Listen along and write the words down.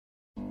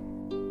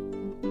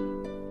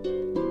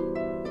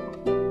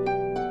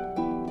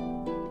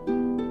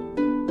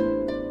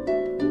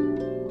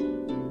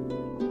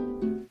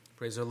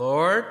Praise the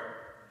Lord.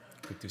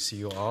 Good to see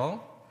you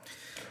all.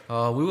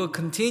 We will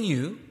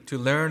continue to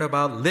learn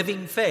about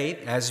living faith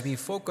as we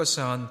focus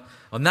on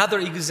another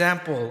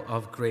example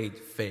of great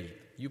faith.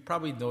 You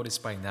probably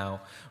noticed by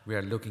now we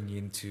are looking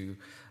into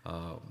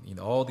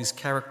all these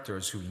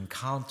characters who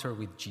encounter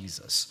with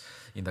Jesus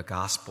in the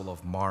Gospel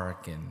of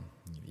Mark and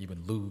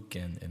even Luke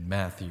and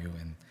Matthew.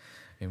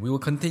 And we will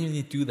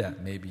continue to do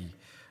that maybe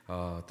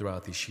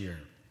throughout this year,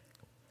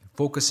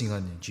 focusing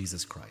on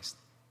Jesus Christ.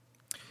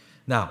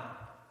 Now,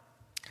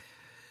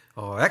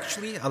 let's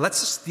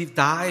just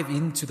dive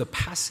into the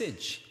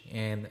passage.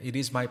 And it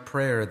is my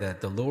prayer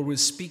that the Lord will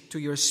speak to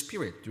your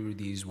spirit through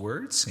these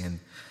words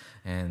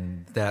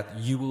and that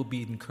you will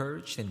be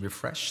encouraged and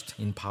refreshed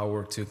in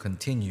power to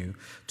continue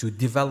to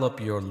develop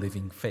your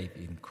living faith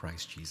in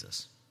Christ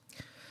Jesus.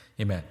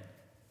 Amen.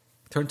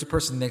 Turn to the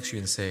person next to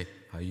you and say,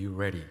 are you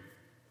ready?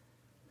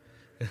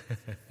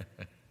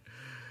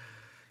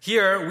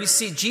 Here we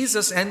see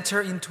Jesus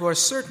enter into a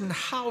certain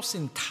house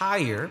in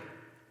Tyre,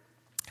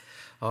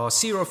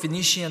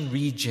 Syrophoenician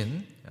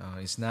region.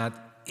 It's not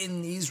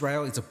in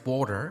Israel, it's a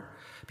border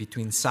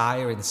between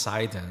Tyre and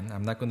Sidon.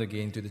 I'm not going to get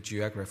into the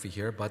geography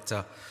here, but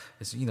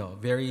it's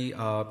very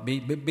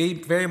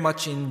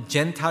much in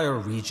Gentile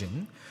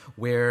region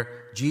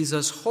where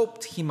Jesus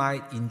hoped he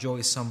might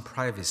enjoy some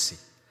privacy.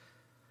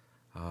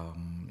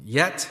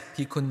 Yet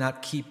he could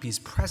not keep his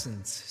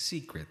presence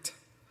secret.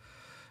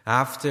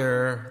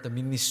 After the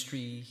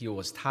ministry, he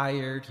was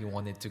tired. He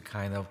wanted to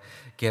kind of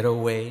get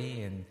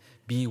away and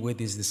be with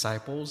his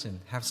disciples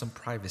and have some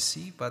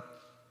privacy. But,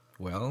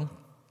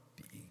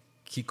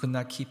 he could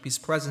not keep his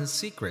presence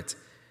secret,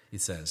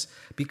 it says,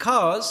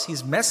 because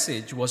his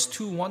message was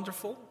too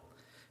wonderful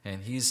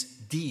and his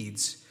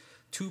deeds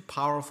too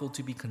powerful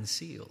to be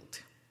concealed.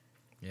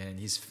 And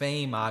his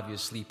fame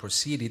obviously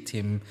preceded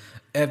him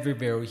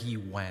everywhere he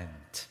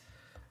went.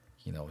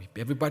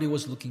 Everybody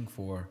was looking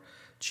for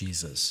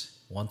Jesus,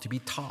 want to be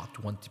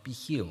taught, want to be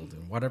healed,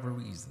 and whatever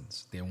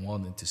reasons, they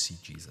wanted to see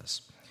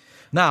Jesus.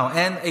 Now,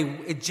 and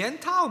a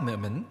Gentile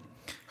woman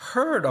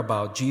heard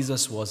about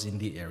Jesus was in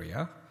the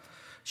area.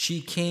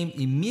 She came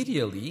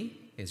immediately,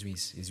 as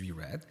we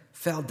read,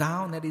 fell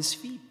down at his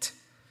feet.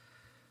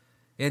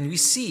 And we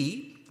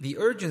see the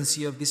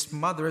urgency of this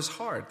mother's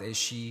heart as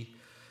she,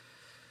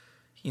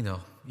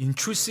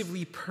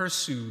 intrusively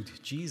pursued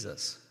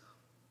Jesus.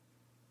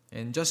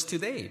 And just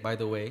today, by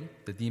the way,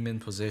 the demon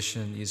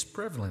possession is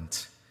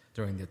prevalent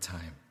during that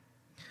time.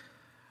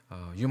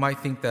 You might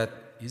think that,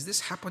 is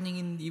this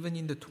happening even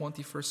in the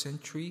 21st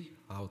century?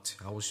 I'll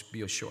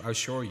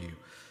assure you,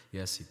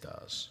 yes, it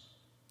does.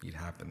 It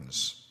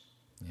happens.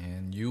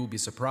 And you'll be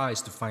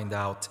surprised to find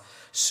out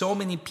so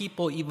many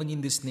people, even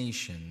in these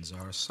nations,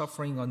 are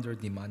suffering under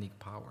demonic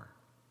power.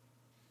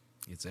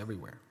 It's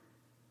everywhere.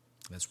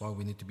 That's why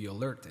we need to be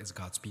alert as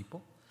God's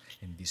people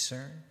and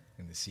discern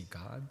and to see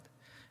God.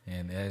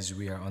 And as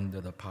we are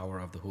under the power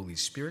of the Holy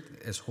Spirit,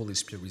 as Holy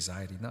Spirit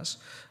resides in us,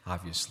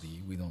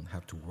 obviously we don't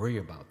have to worry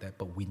about that,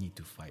 but we need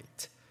to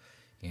fight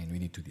and we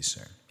need to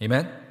discern.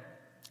 Amen?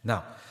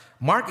 Now,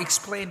 Mark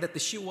explained that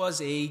she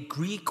was a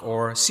Greek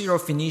or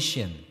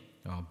Syrophoenician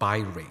by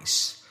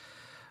race.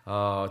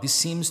 This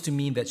seems to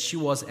mean that she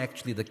was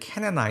actually the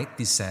Canaanite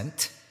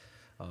descent,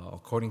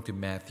 according to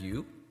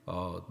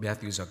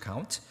Matthew's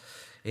account,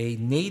 a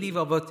native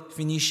of a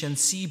Phoenician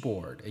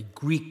seaboard, a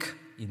Greek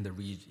in the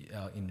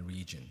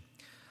region.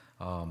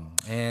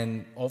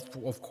 And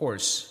of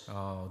course,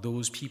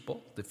 those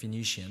people, the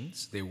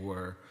Phoenicians, they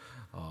were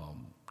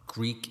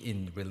Greek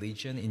in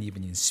religion and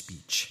even in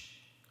speech.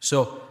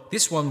 So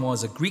this one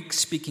was a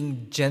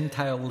Greek-speaking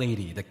Gentile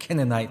lady, the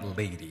Canaanite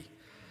lady.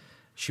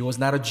 She was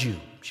not a Jew.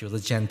 She was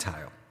a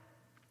Gentile.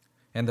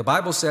 And the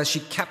Bible says she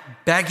kept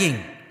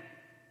begging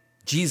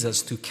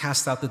Jesus to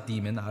cast out the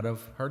demon out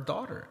of her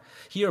daughter.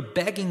 Here,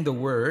 begging, the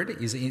word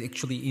is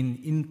actually in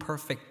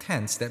imperfect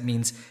tense. That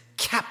means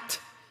kept.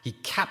 He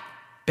kept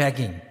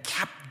begging,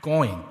 kept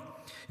going.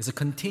 It's a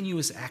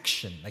continuous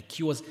action. Like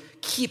he was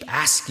keep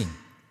asking.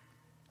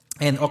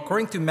 And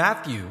according to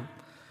Matthew,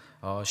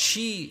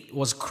 she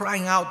was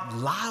crying out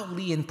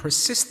loudly and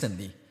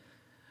persistently.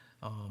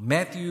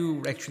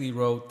 Matthew actually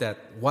wrote that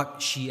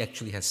what she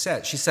actually has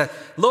said. She said,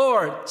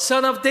 "Lord,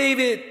 Son of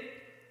David,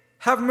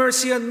 have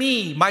mercy on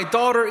me. My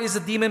daughter is a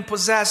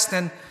demon-possessed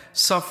and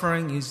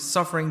suffering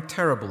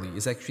terribly."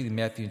 It's actually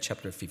Matthew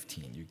chapter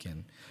 15. You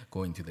can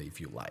go into that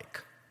if you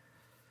like.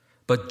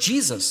 But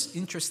Jesus,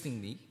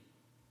 interestingly,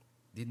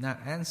 did not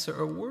answer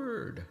a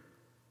word.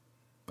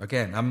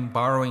 Again, I'm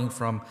borrowing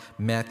from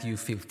Matthew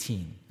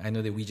 15. I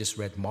know that we just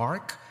read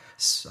Mark,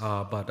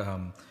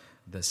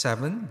 the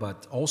 7,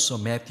 but also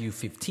Matthew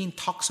 15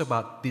 talks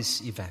about this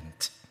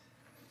event.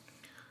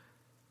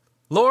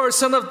 "Lord,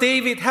 Son of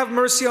David, have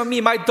mercy on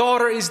me. My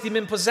daughter is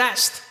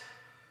demon-possessed."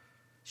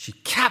 She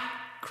kept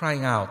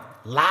crying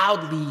out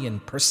loudly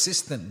and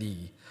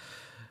persistently.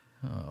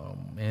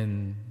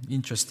 And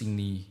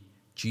interestingly,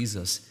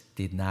 Jesus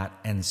did not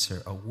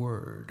answer a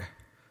word.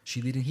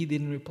 He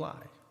didn't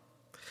reply.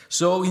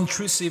 So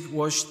intrusive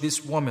was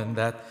this woman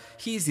that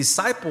his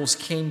disciples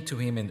came to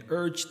him and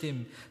urged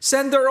him,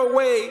 "Send her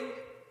away.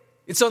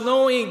 It's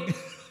annoying.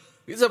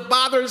 It's a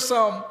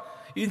bothersome,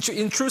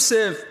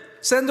 intrusive.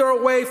 Send her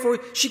away, for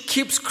she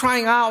keeps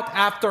crying out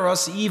after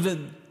us,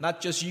 even,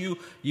 not just you,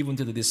 even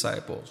to the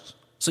disciples.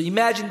 So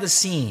imagine the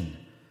scene.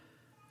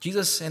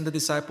 Jesus and the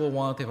disciple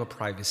wanted to have a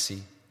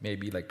privacy,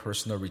 maybe like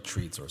personal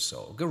retreats or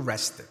so, get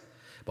rested.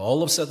 But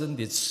all of a sudden,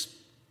 this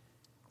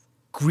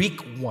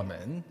Greek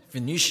woman,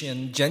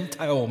 Phoenician,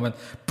 Gentile woman,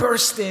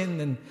 burst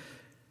in and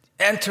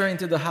enter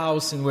into the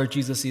house and where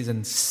Jesus is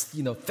and,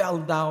 fell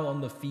down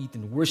on the feet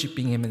and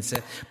worshiping him and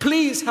said,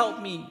 "Please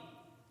help me."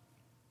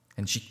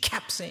 And she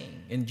kept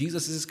saying, and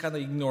Jesus is kind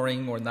of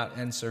ignoring or not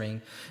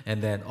answering.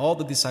 And then all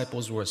the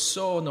disciples were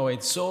so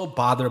annoyed, so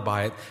bothered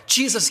by it.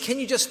 "Jesus, can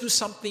you just do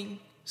something?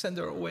 Send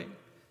her away."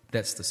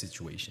 That's the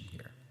situation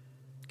here.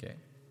 Okay?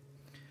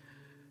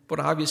 But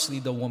obviously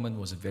the woman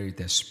was very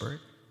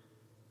desperate,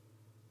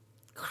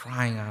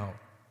 crying out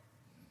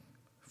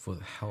for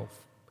help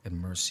and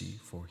mercy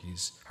for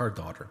her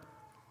daughter.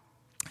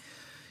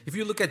 If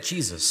you look at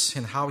Jesus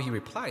and how he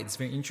replied, it's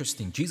very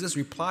interesting. Jesus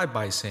replied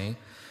by saying,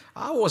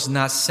 "I was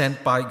not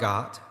sent by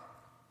God,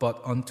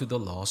 but unto the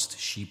lost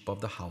sheep of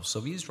the house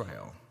of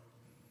Israel."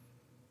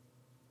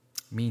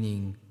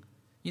 Meaning,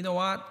 you know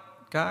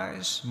what,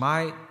 guys?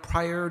 My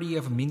priority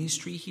of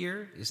ministry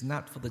here is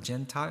not for the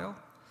Gentile.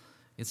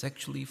 It's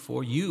actually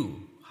for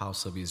you,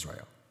 house of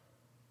Israel.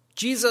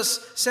 Jesus,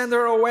 send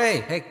her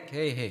away.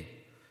 Hey.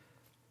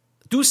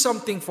 Do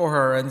something for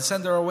her and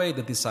send her away,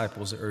 the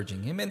disciples are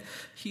urging him. And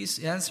he's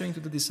answering to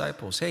the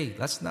disciples, "Hey,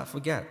 let's not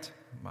forget.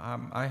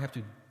 I have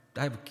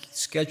a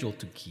schedule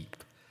to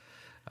keep.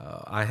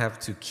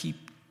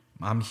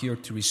 I'm here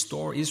to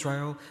restore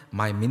Israel.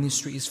 My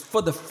ministry is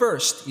for the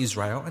first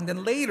Israel. And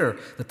then later,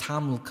 the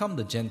time will come,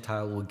 the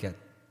Gentile will get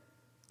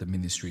the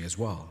ministry as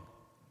well."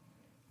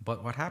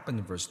 But what happened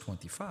in verse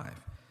 25?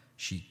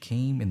 She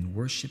came and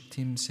worshipped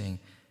him,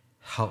 saying,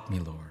 "Help me,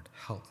 Lord,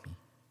 help me."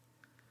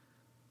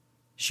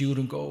 She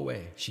wouldn't go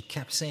away. She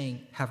kept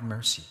saying, "Have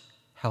mercy,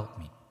 help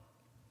me."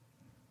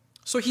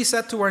 So he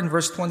said to her in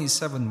verse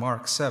 27,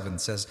 Mark 7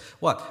 says,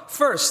 what?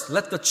 "First,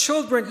 let the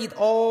children eat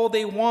all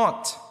they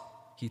want,"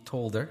 he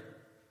told her.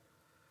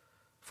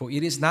 "For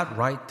it is not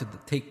right to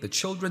take the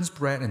children's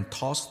bread and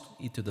toss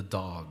it to the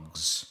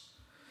dogs."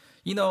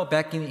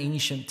 Back in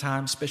ancient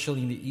times,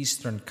 especially in the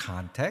Eastern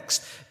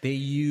context, they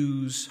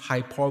use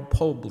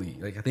hyperbole,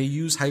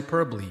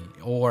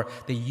 or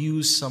they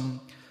use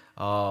some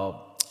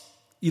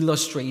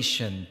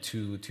illustration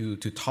to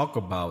talk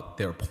about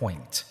their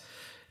point.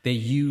 They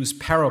use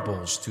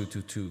parables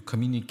to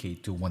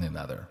communicate to one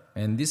another.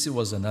 And this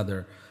was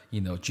another,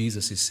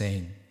 Jesus is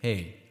saying,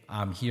 "Hey,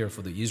 I'm here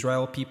for the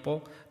Israel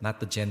people, not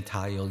the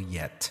Gentile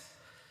yet."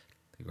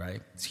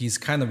 Right? He's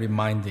kind of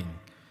reminding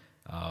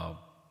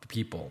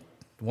people,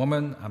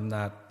 "Woman, I'm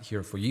not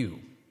here for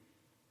you."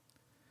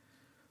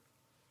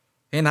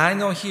 And I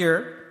know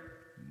here,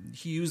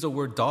 he used the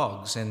word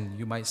dogs, and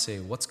you might say,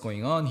 what's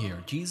going on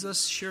here?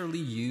 Jesus surely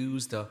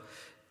used the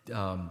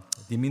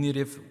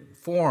diminutive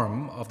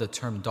form of the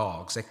term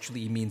dogs.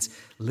 Actually, it means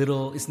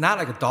little. It's not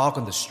like a dog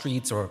on the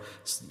streets, or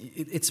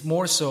it's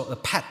more so a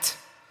pet.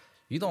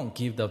 You don't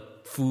give the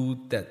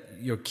food that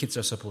your kids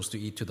are supposed to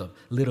eat to the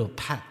little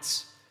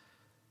pets.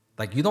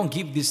 Like, you don't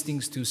give these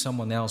things to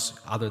someone else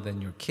other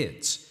than your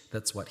kids.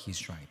 That's what he's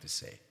trying to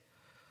say.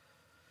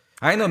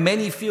 I know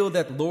many feel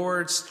that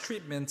Lord's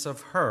treatment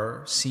of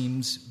her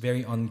seems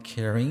very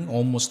uncaring,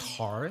 almost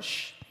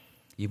harsh,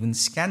 even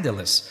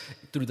scandalous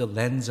through the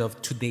lens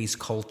of today's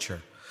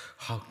culture.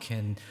 How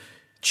can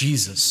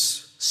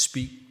Jesus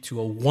speak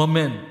to a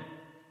woman,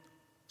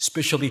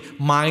 especially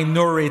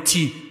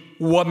minority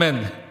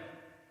woman,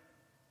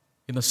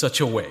 in such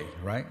a way,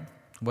 right?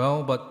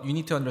 Well, but you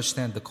need to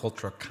understand the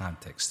cultural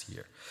context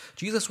here.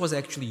 Jesus was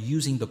actually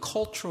using the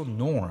cultural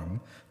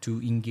norm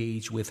to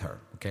engage with her,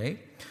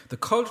 okay? The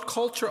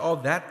culture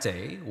of that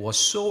day was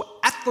so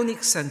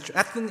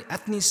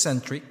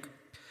ethnic-centric.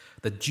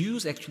 The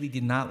Jews actually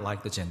did not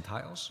like the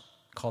Gentiles,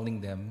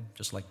 calling them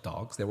just like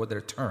dogs. There were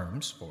their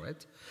terms for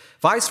it.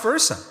 Vice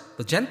versa.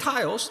 The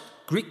Gentiles,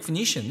 Greek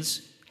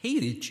Phoenicians,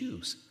 hated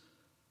Jews.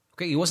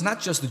 Okay, it was not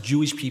just the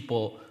Jewish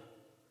people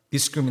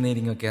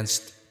discriminating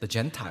against the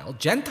Gentile.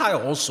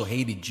 Gentile also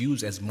hated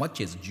Jews as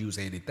much as Jews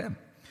hated them.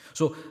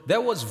 So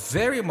that was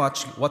very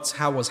much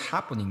how was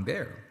happening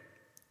there.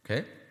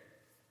 Okay?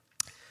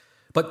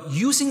 But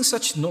using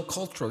such no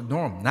cultural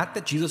norm, not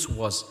that Jesus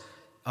was,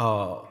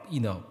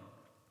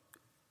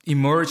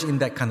 emerged in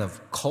that kind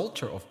of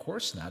culture, of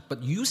course not,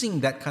 but using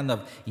that kind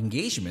of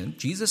engagement,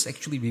 Jesus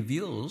actually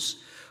reveals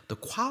the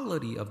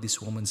quality of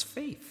this woman's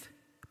faith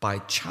by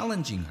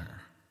challenging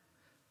her.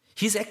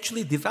 He's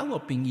actually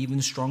developing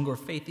even stronger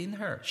faith in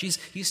her. He's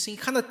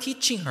kind of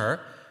teaching her,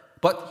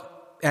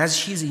 but as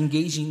she's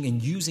engaging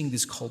and using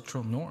this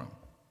cultural norm.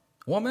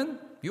 "Woman,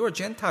 you're a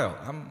Gentile.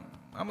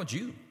 I'm a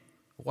Jew.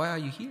 Why are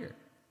you here?"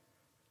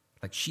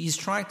 Like, she's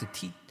trying to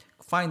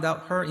find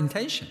out her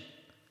intention.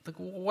 Like,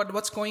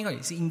 what's going on?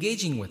 He's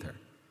engaging with her.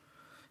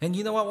 And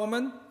you know what,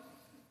 woman?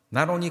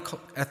 Not only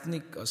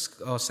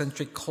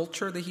ethnic-centric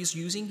culture that he's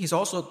using, he's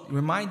also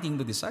reminding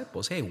the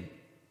disciples, hey,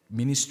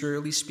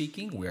 ministerially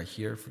speaking, we are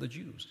here for the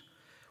Jews.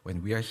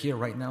 When we are here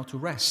right now to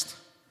rest.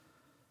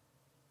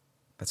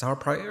 That's our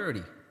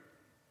priority.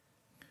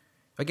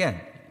 Again,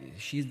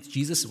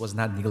 Jesus was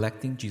not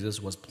neglecting.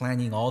 Jesus was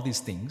planning all these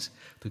things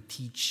to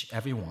teach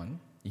everyone,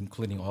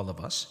 including all of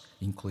us,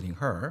 including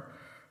her,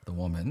 the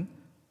woman,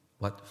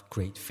 what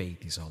great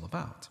faith is all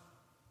about.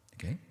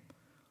 Okay?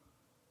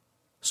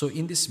 So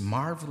in this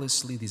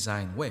marvelously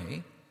designed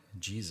way,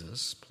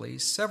 Jesus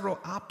placed several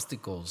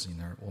obstacles in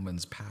our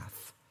woman's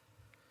path,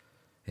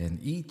 and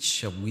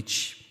each of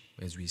which,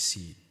 as we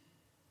see,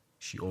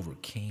 she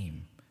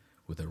overcame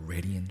with a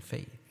radiant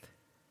faith.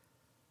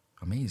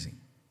 Amazing.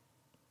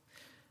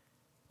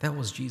 That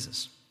was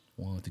Jesus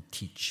wanted to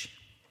teach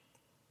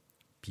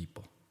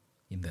people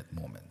in that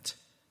moment.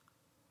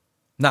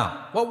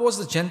 Now, what was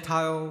the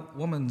Gentile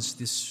woman's,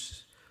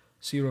 this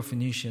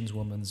Syrophoenician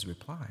woman's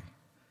reply?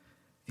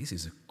 This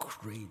is a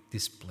great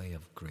display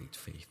of great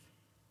faith.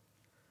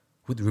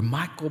 With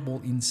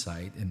remarkable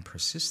insight and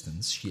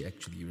persistence, she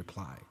actually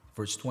replied.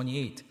 Verse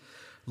 28,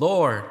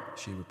 Lord,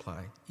 she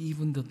replied,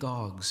 even the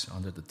dogs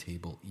under the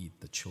table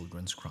eat the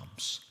children's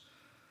crumbs.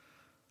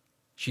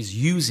 She's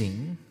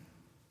using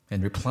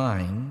and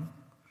replying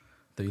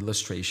the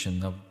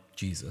illustration of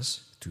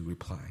Jesus to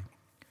reply.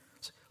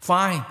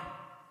 Fine.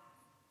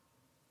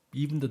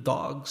 Even the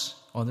dogs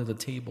under the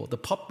table, the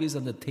puppies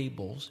on the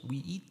tables, we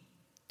eat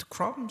the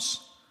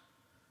crumbs.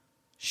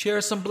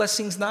 Share some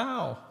blessings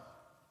now.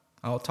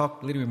 I'll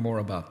talk a little bit more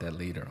about that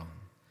later on.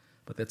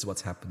 But that's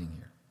what's happening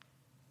here.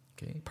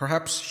 Okay?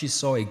 Perhaps she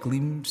saw a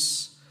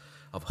glimpse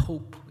of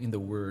hope in the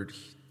word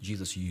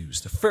Jesus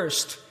used.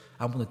 First,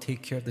 I'm going to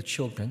take care of the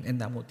children,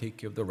 and I'm going to take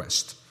care of the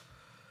rest.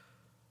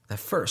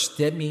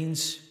 That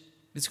means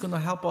it's going to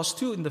help us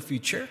too in the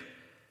future.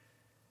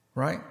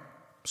 Right?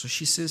 So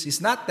she says,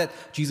 it's not that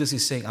Jesus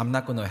is saying, I'm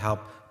not going to help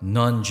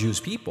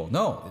non-Jews people.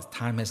 No, the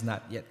time has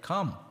not yet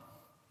come.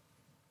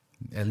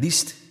 At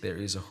least there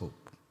is a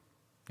hope.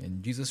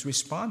 And Jesus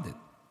responded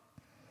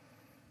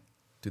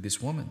to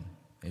this woman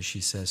as she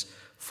says,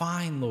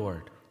 fine,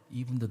 Lord,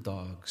 even the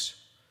dogs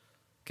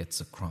get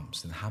the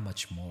crumbs. Then how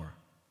much more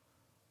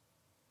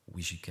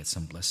we should get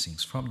some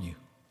blessings from you?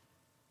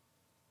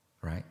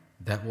 Right?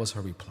 That was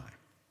her reply.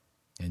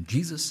 And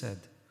Jesus said,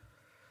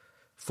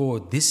 for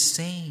this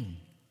saying,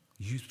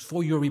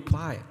 for your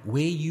reply,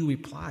 way you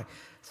reply,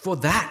 for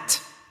that,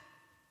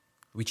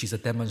 which is a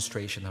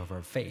demonstration of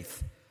her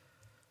faith,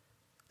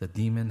 the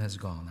demon has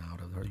gone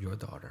out of her, your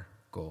daughter.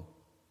 Go,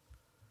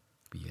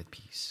 be at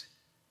peace.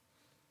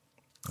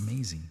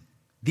 Amazing.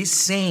 This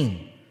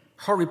saying,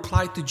 her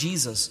reply to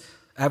Jesus,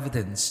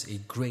 evidenced a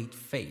great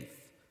faith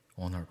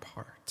on her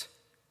part.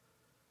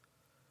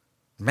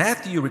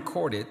 Matthew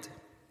recorded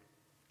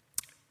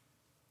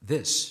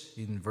this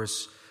in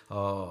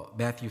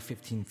Matthew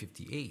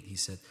 15:58. He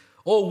said,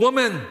 "O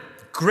woman,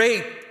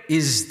 great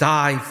is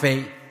thy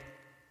faith.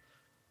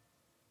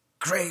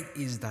 Great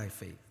is thy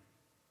faith."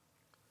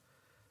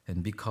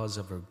 And because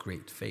of her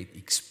great faith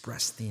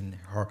expressed in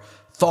her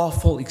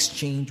thoughtful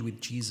exchange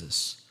with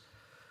Jesus,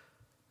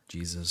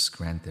 Jesus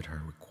granted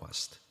her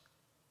request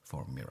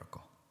for a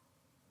miracle.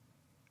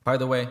 By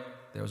the way,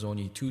 there was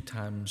only 2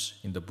 times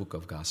in the book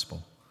of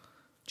Gospel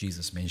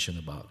Jesus mentioned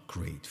about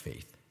great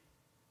faith.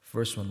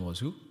 First one was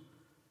who?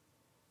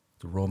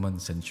 The Roman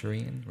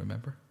centurion,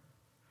 remember?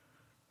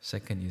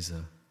 Second is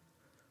a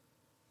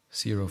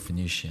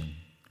Syrophoenician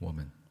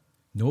woman.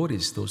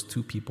 Notice those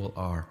 2 people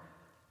are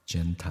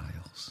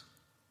Gentiles.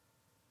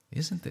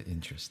 Isn't that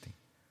interesting?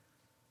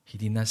 He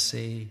did not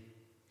say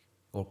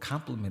or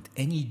compliment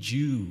any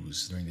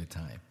Jews during the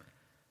time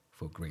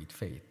for great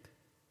faith.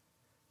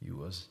 It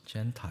was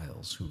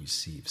Gentiles who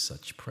received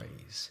such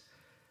praise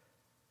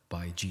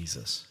by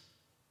Jesus.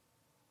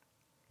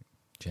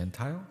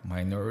 Gentile,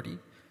 minority,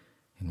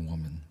 and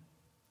woman.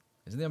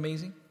 Isn't that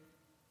amazing?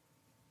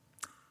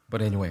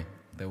 But anyway,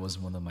 that was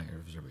one of my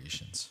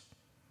observations.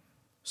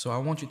 So I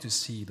want you to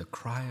see the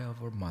cry of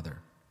her mother.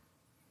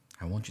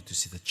 I want you to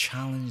see the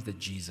challenge that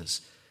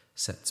Jesus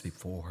sets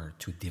before her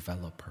to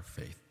develop her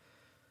faith.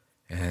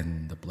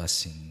 And the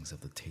blessings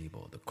of the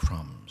table, the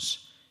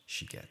crumbs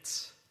she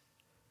gets.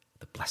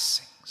 The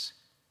blessings.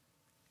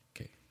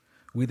 Okay.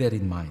 With that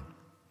in mind,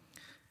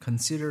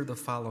 consider the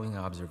following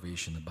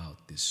observation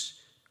about this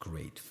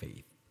great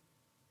faith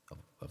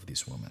of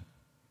this woman.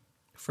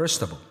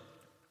 First of all,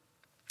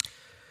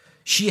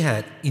 she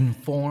had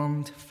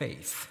informed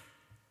faith.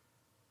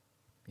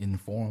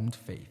 Informed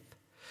faith.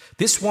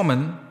 This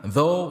woman,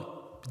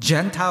 though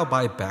Gentile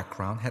by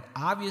background, had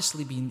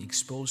obviously been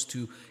exposed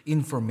to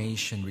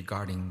information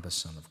regarding the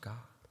Son of God.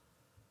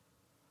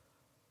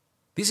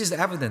 This is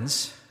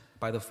evidenced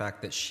by the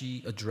fact that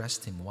she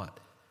addressed him what?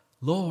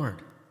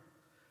 Lord,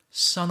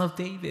 Son of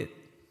David.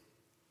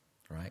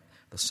 Right?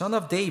 The Son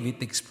of David,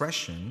 the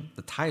expression,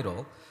 the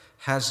title,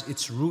 has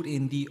its root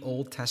in the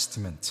Old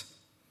Testament.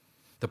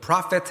 The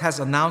prophet has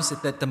announced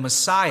it that the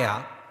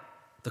Messiah,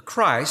 the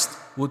Christ,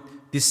 would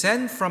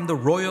descend from the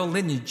royal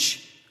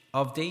lineage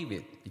of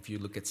David. if you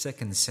look at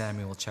 2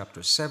 Samuel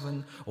chapter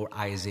 7 or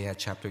Isaiah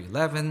chapter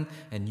 11,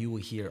 and you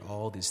will hear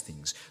all these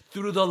things.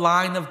 Through the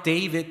line of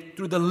David,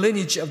 through the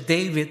lineage of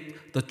David,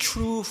 the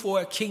true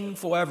king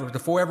forever, the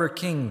forever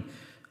king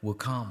will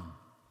come,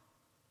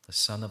 the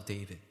son of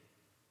David.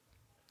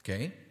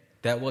 Okay?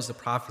 That was the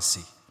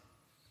prophecy.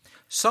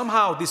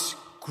 Somehow this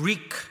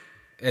Greek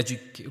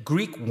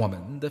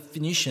woman, the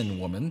Phoenician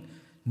woman,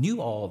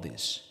 knew all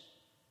this.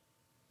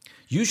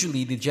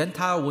 Usually the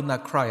Gentile would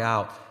not cry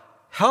out,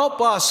 "Help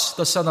us,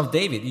 the son of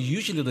David."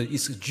 Usually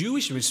it's a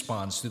Jewish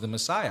response to the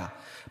Messiah.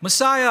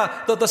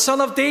 "Messiah, the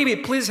son of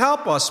David, please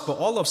help us." But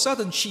all of a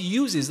sudden she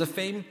uses the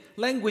same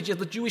language of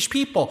the Jewish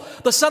people.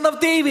 "The son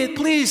of David,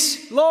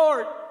 please,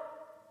 Lord."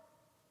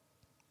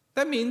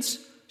 That means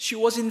she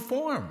was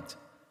informed.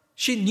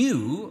 She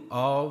knew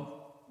of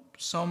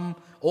some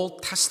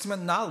Old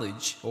Testament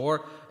knowledge,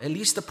 or at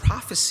least the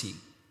prophecy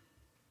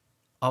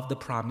of the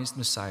promised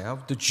Messiah,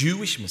 of the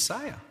Jewish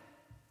Messiah.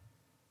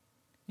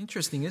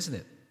 Interesting, isn't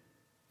it?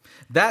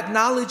 That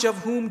knowledge of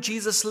whom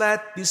Jesus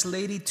led this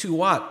lady to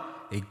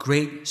what? A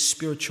great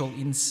spiritual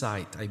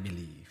insight, I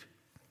believe.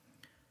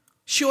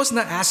 She was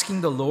not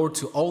asking the Lord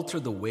to alter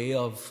the way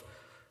of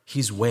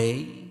his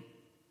way,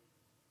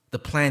 the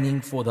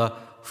planning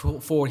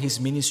for his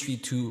ministry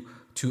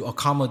to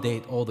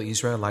accommodate all the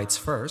Israelites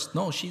first.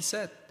 No, she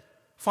said,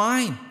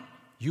 "Fine,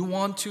 you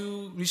want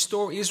to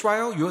restore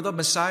Israel? You're the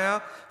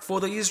Messiah for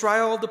the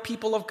Israel, the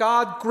people of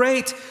God?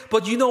 Great.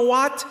 But you know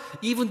what?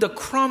 Even the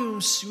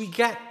crumbs we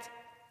get,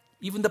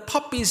 even the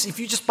puppies, if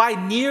you just buy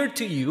near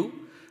to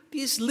you,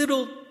 these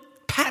little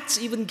pets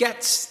even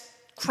get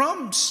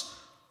crumbs.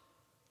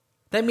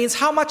 That means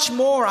how much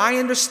more? I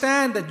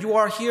understand that you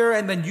are here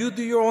and then you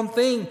do your own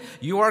thing.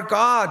 You are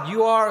God.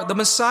 You are the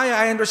Messiah.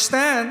 I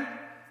understand.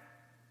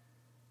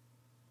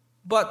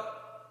 But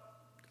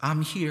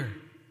I'm here.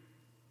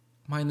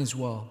 Might as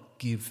well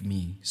give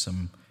me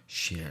some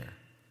share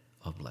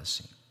of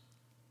blessing."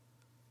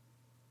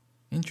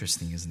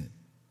 Interesting, isn't it?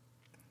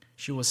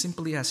 She was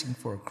simply asking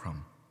for a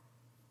crumb.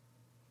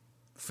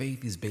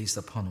 Faith is based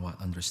upon what?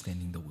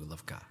 Understanding the will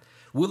of God.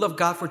 Will of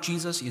God for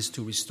Jesus is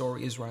to restore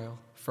Israel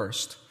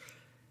first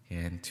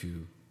and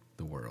to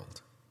the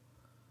world.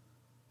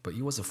 But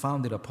it was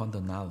founded upon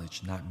the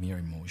knowledge, not mere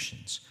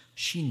emotions.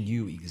 She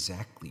knew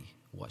exactly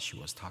what she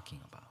was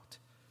talking about.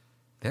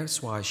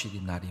 That's why she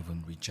did not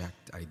even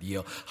reject the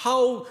idea.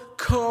 How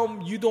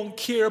come you don't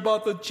care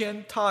about the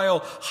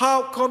Gentile?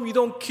 How come you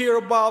don't care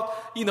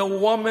about,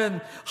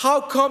 woman? How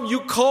come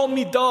you call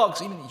me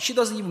dogs? She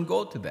doesn't even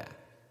go to that.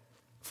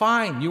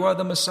 Fine, you are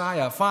the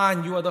Messiah.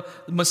 Fine, you are the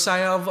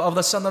Messiah of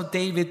the son of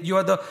David. You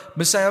are the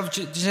Messiah of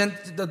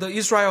the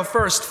Israel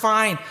first.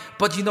 Fine.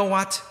 But you know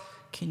what?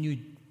 Can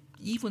you,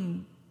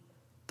 even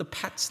the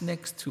pets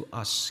next to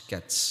us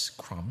gets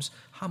crumbs.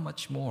 How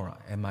much more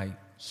am I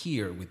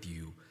here with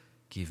you?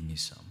 Give me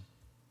some.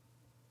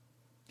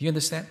 Do you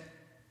understand?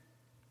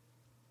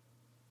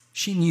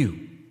 She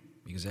knew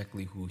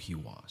exactly who he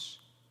was.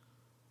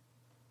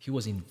 She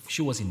was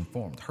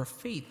informed. Her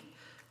faith,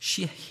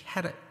 she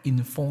had an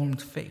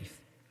informed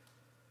faith.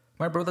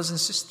 My brothers and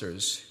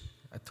sisters,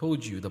 I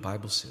told you the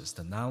Bible says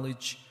the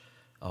knowledge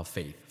of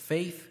faith.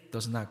 Faith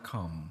does not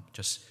come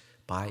just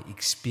by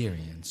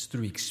experience,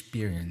 through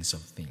experience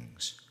of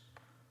things.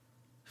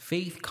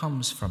 Faith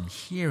comes from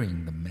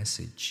hearing the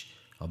message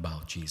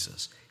about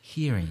Jesus,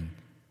 hearing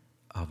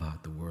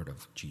about the word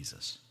of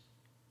Jesus.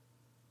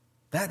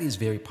 That is a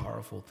very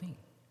powerful thing.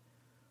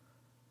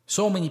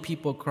 So many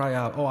people cry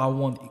out, "Oh, I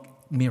want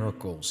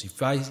miracles.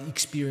 If I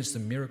experience the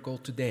miracle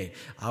today,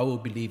 I will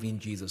believe in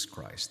Jesus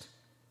Christ."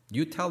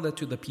 You tell that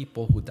to the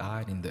people who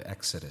died in the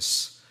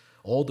Exodus,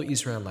 all the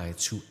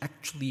Israelites who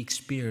actually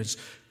experienced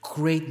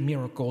great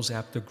miracles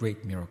after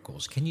great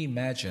miracles. Can you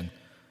imagine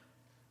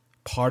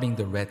parting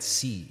the Red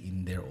Sea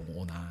in their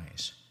own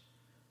eyes?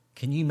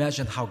 Can you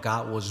imagine how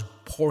God was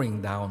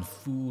pouring down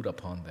food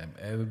upon them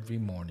every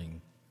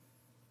morning?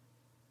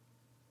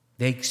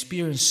 They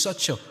experienced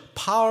such a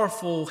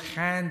powerful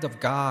hand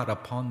of God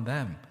upon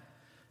them.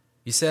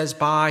 It says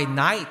by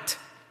night,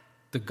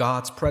 the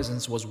God's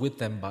presence was with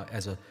them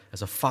as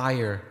a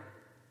fire,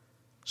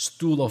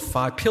 stool of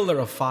fire, pillar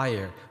of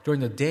fire. During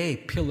the day,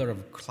 pillar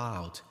of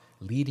cloud,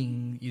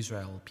 leading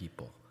Israel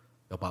people,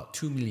 about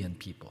 2 million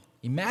people.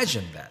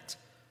 Imagine that.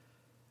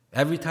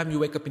 Every time you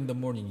wake up in the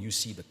morning, you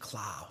see the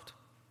cloud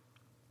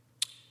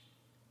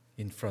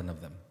in front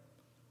of them,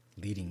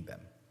 leading them.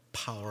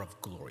 Power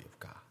of glory of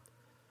God.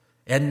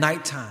 At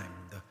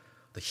nighttime,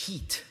 the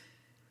heat,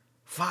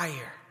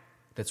 fire.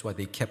 That's why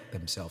they kept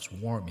themselves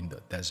warm in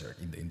the desert,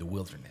 in the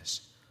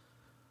wilderness.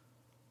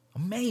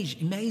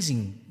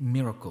 Amazing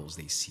miracles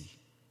they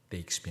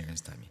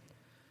experienced,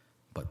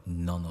 but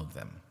none of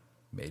them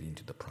made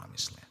into the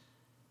promised land.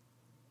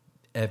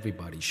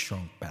 Everybody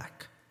shrunk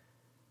back.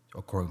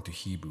 According to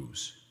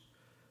Hebrews,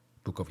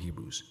 book of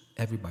Hebrews,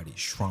 everybody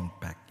shrunk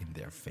back in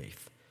their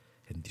faith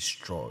and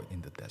destroyed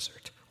in the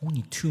desert.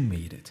 Only 2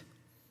 made it.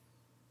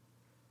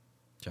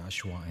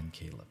 Joshua and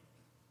Caleb.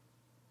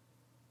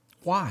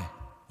 Why?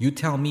 You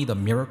tell me the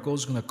miracle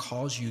is going to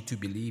cause you to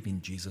believe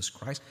in Jesus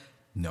Christ?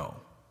 No.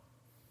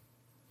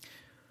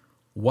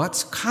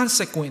 What's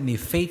consequently,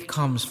 faith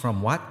comes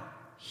from what?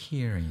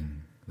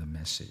 Hearing the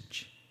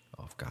message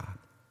of God,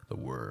 the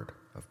Word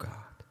of God.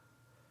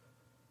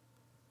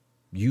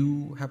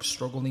 You have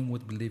struggling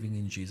with believing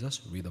in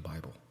Jesus? Read the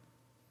Bible.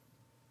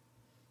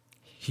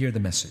 Hear the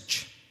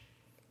message.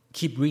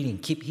 Keep reading,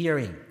 keep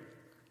hearing.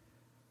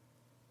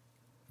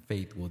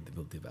 Faith will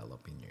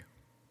develop in you.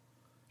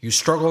 You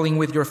struggling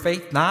with your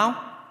faith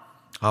now?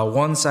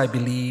 Once I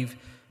believed,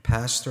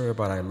 Pastor,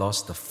 but I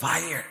lost the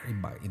fire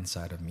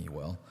inside of me.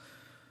 Well,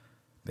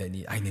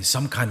 then I need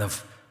some kind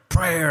of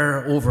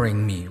prayer over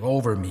me.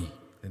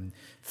 And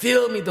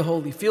help me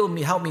to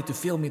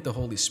fill me with the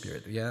Holy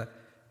Spirit. Yeah,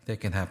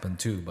 that can happen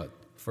too, but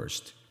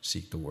first,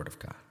 seek the Word of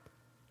God.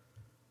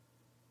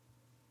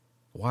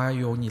 Why are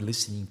you only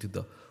listening to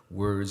the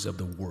words of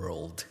the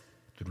world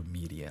through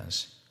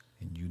medias,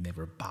 and you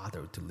never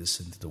bother to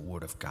listen to the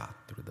Word of God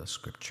through the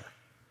Scripture?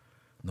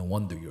 No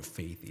wonder your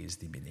faith is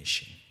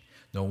diminishing.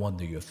 No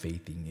wonder your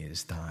faith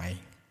is dying.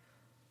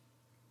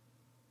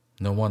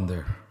 No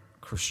wonder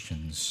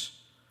Christians,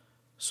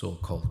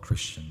 so-called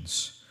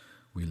Christians,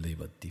 we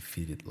live a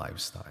defeated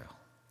lifestyle.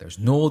 There's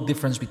no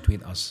difference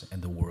between us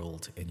and the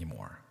world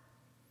anymore.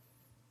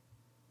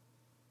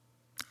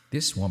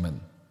 This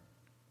woman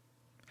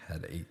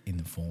had an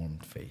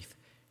informed faith.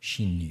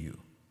 She knew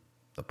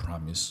the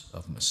promise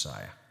of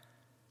Messiah.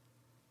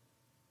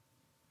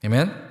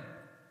 Amen?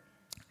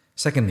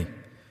 Secondly,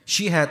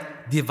 she had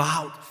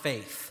devout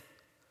faith.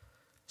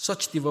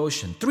 Such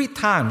devotion. 3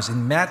 times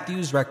in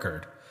Matthew's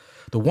record,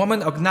 the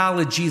woman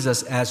acknowledged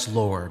Jesus as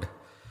Lord.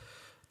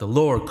 The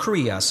Lord,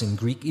 Kyrios in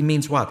Greek, it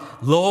means what?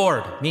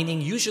 Lord, meaning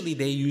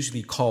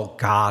they call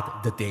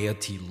God the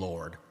deity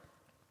Lord.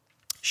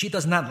 She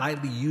does not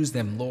lightly use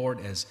them Lord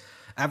as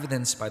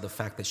evidenced by the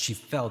fact that she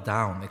fell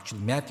down.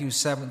 Actually, Matthew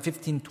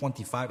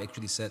 15:25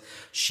 actually said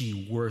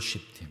she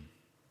worshipped him.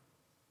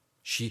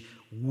 She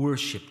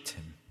worshipped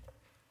him.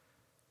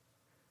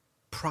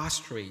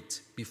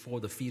 Prostrate before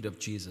the feet of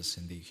Jesus,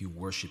 and he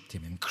worshipped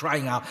him and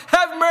crying out,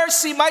 "Have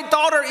mercy, my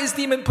daughter is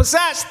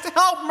demon-possessed.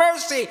 Help,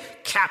 mercy!"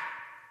 Kept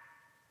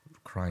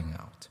crying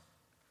out.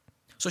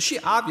 So she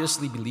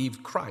obviously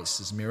believed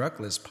Christ's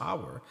miraculous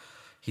power,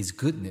 his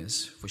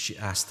goodness, for she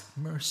asked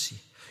mercy.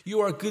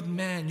 You are a good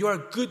man. You are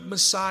a good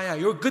Messiah.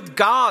 You're a good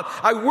God.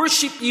 I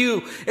worship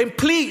you, and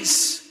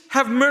please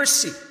have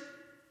mercy.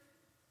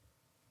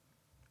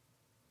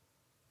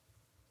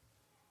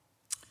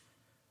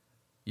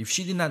 If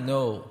she did not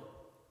know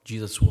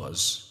Jesus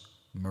was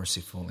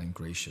merciful and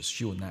gracious,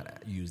 she would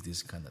not use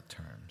these kind of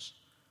terms.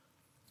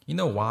 You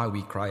know why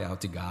we cry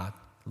out to God,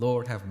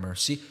 Lord, have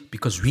mercy?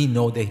 Because we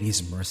know that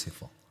He's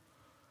merciful.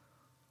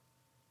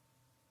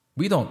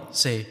 We don't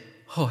say,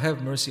 "Oh,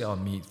 have mercy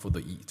on me to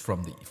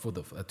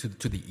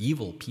the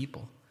evil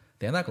people."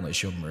 They're not going to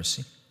show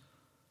mercy.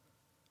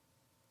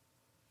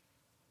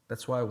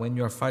 That's why when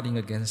you're fighting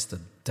against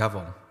the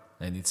devil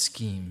and its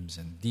schemes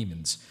and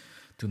demons,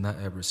 do not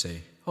ever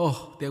say,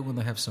 "Oh, they're going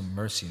to have some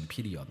mercy and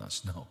pity on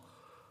us." No,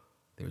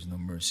 there's no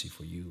mercy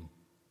for you,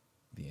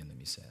 the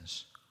enemy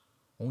says.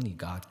 Only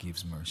God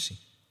gives mercy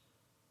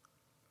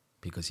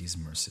because He's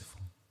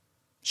merciful.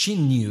 She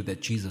knew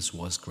that Jesus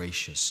was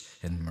gracious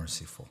and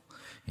merciful,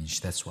 and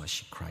that's why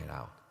she cried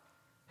out,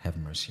 "Have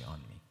mercy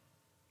on me."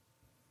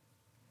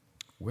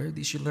 Where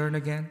did she learn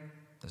again?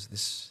 Does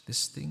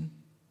this thing?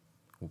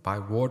 By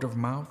word of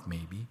mouth,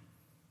 maybe.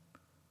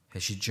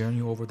 Has she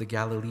journeyed over to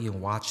Galilee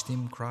and watched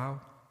Him crowd?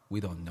 We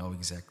don't know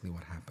exactly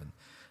what happened.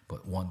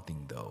 But one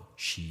thing though,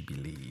 she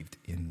believed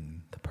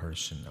in the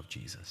person of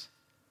Jesus.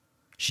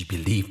 She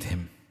believed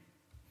Him.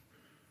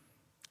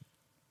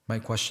 My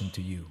question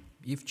to you,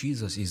 if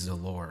Jesus is the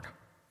Lord,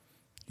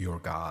 your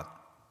God,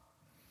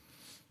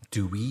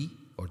 do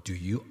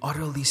you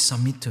utterly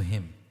submit to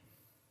Him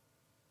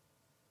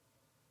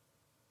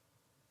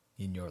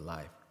in your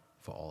life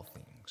for all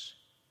things?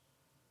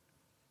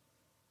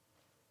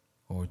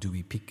 Or do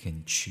we pick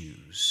and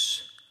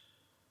choose?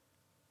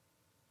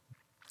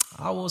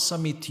 I will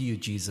submit to you,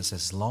 Jesus,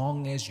 as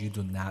long as you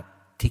do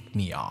not tick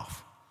me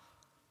off.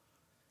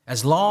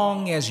 As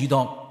long as you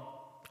don't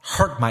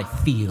hurt my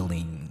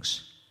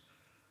feelings.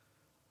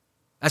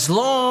 As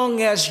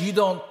long as you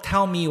don't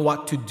tell me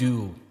what to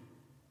do.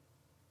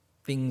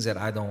 Things that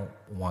I don't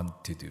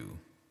want to do.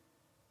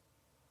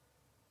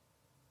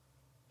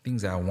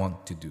 Things that I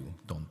want to do,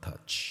 don't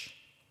touch.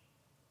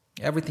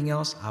 Everything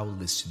else, I will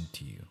listen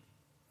to you.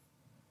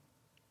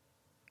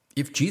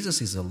 If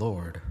Jesus is the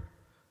Lord,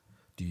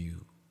 do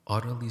you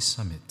utterly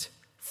submit,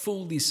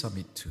 fully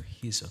submit to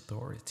His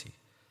authority?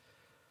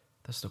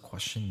 That's the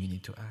question you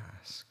need to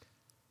ask.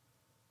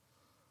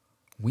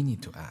 We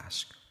need to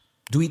ask.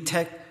 Do we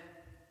take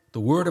the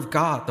Word of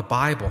God, the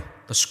Bible,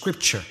 the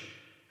Scripture,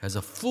 as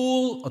a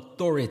full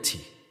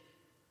authority,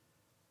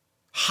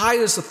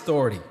 highest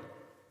authority?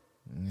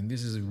 And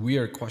this is a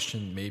weird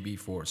question maybe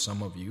for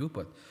some of you,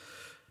 but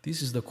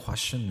this is the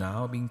question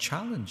now being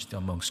challenged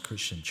amongst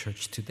Christian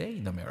church today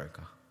in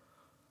America.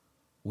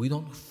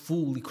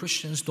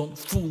 Christians don't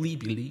fully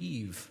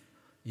believe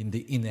in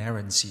the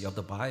inerrancy of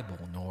the Bible,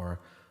 nor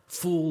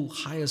full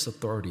highest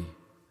authority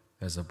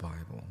as a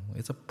Bible.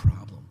 It's a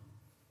problem.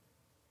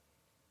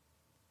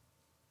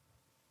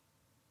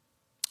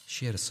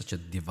 She had such a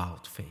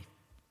devout faith.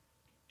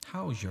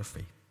 How is your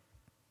faith?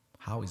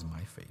 How is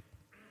my faith?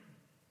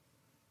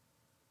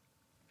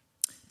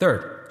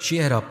 Third, she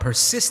had a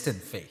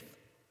persistent faith.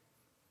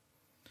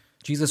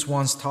 Jesus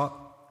once taught,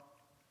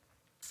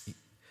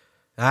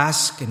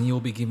 ask and it will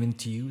be given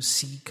to you,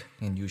 seek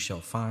and you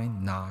shall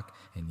find, knock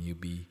and you'll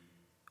be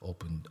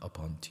opened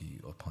upon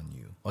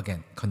you.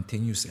 Again,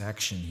 continuous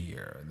action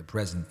here in the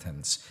present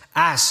tense.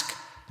 Ask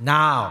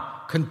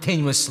now,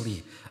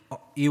 continuously,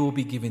 it will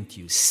be given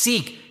to you.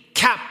 Seek,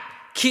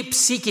 keep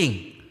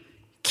seeking,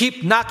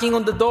 keep knocking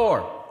on the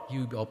door, it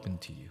will be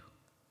opened to you.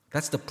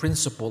 That's the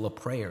principle of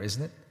prayer,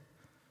 isn't it?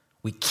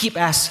 We keep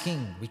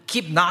asking, we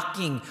keep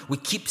knocking, we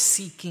keep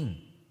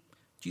seeking.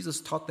 Jesus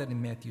taught that in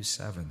Matthew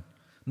 7.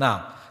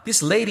 Now,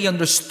 this lady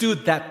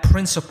understood that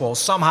principle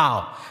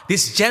somehow.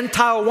 This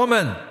Gentile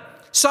woman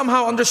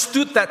somehow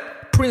understood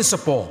that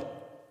principle.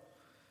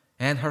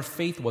 And her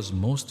faith was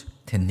most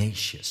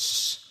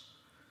tenacious.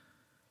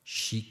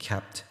 She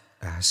kept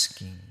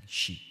asking,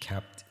 she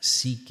kept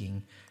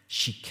seeking,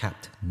 she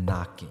kept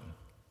knocking.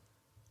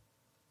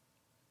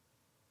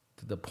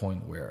 To the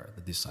point where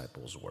the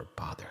disciples were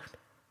bothered.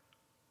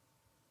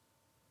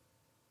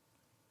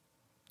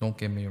 Don't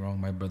get me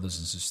wrong, my brothers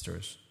and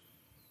sisters.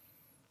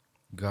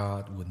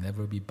 God would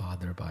never be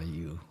bothered by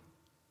you.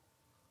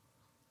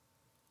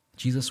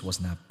 Jesus was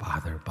not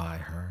bothered by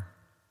her.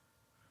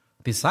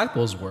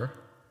 Disciples were.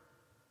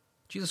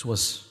 Jesus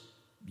was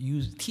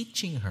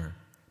teaching her,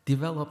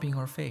 developing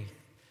her faith.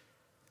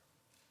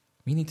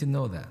 We need to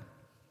know that.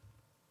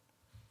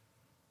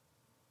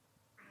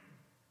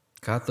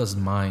 God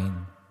doesn't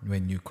mind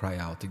when you cry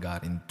out to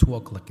God in 2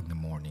 o'clock in the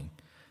morning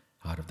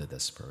out of the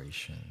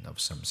desperation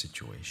of some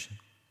situation.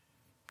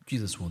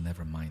 Jesus will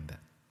never mind that.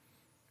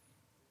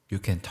 You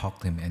can talk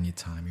to Him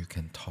anytime. You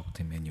can talk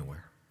to Him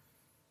anywhere.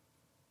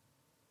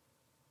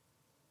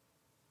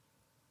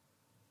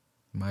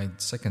 My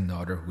second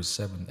daughter, who's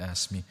 7,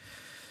 asked me,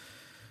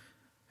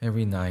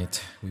 every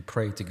night we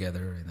pray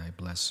together and I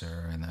bless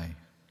her and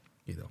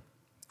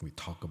we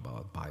talk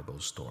about Bible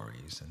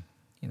stories and,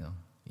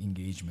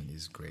 engagement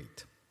is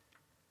great.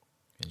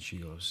 And she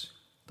goes,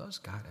 does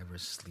God ever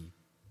sleep?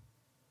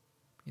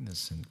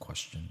 Innocent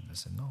question. I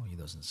said, no, He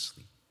doesn't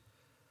sleep.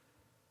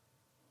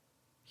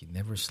 He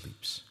never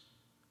sleeps.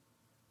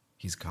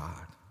 He's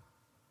God.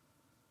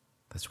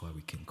 That's why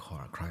we can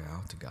cry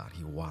out to God.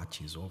 He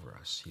watches over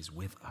us. He's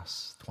with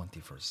us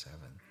 24/7.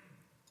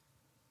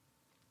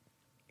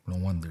 No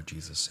wonder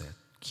Jesus said,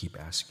 keep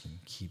asking,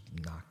 keep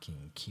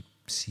knocking, keep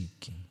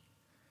seeking.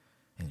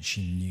 And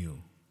she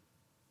knew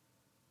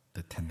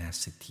the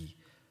tenacity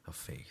of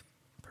faith,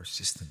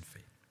 persistent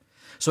faith.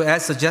 So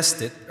as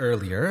suggested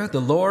earlier,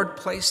 the Lord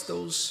placed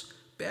those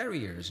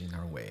barriers in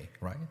our way,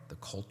 right? The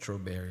cultural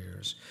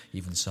barriers,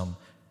 even some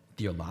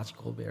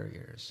theological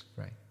barriers,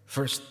 right?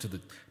 First to the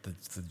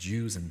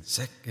Jews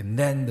and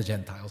then the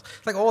Gentiles,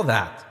 like all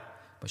that.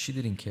 But she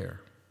didn't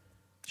care.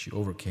 She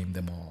overcame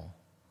them all.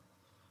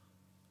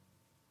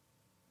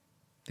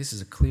 This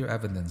is a clear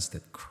evidence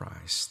that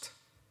Christ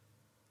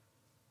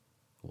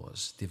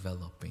was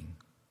developing,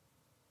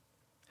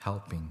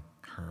 helping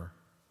her.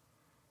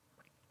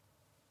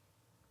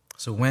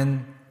 So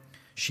when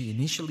she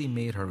initially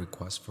made her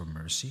request for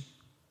mercy,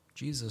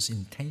 Jesus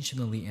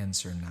intentionally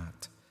answered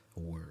not a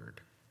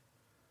word,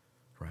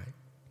 right?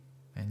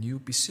 And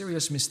you'd be a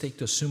serious mistake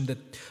to assume that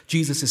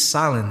Jesus'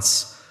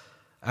 silence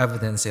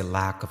evidenced a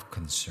lack of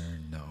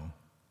concern. No.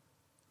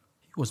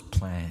 It was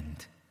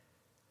planned.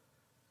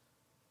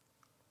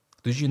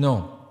 Did you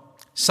know?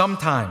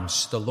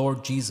 Sometimes the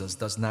Lord Jesus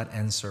does not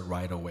answer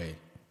right away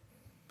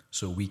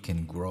so we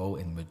can grow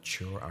and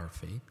mature our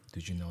faith.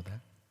 Did you know that?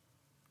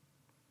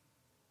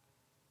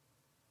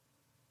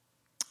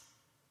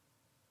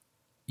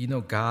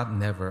 God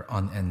never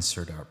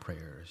unanswered our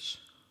prayers.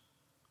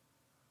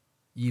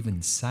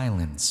 Even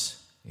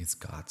silence is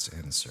God's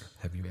answer.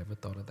 Have you ever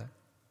thought of that?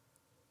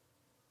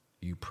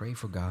 You pray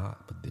for God,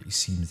 but it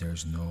seems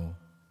there's no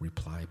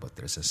reply, but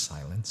there's a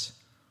silence.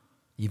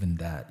 Even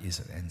that is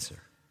an answer.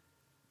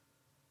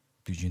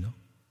 Did you know?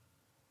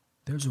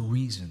 There's a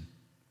reason,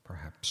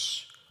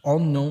 perhaps,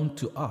 unknown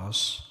to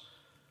us,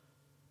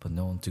 but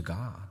known to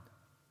God.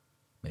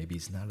 Maybe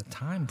it's not a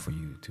time for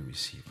you to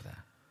receive that.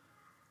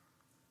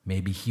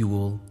 Maybe He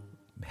will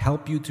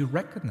help you to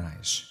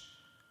recognize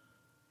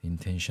the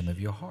intention of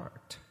your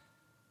heart.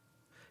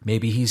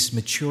 Maybe He's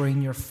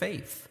maturing your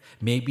faith.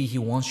 Maybe He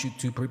wants you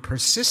to be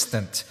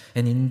persistent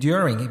and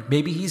enduring.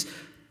 Maybe He's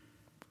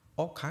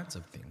all kinds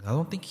of things. I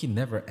don't think He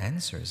never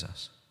answers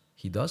us.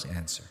 He does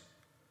answer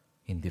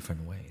in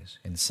different ways.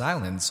 And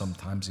silence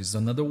sometimes is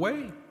another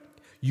way.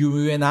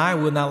 You and I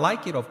will not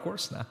like it, of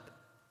course not.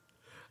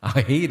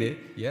 I hate it,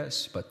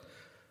 yes, but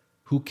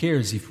who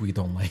cares if we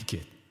don't like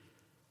it?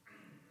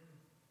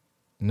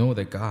 Know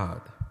that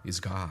God is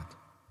God,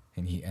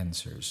 and He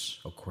answers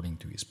according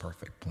to His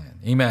perfect plan.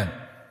 Amen.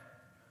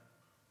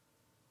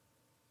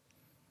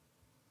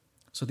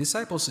 So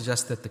disciples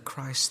suggested that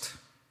Christ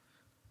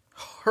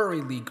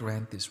hurriedly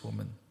grant this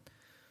woman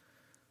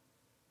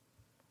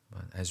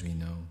as we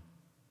know,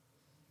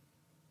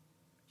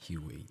 he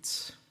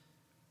waits.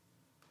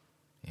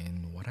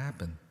 And what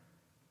happened?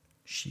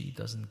 She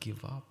doesn't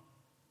give up.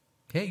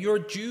 Hey, you're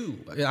a Jew.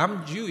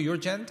 I'm Jew. You're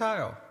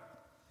Gentile.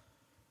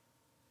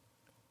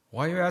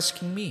 Why are you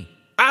asking me?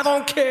 I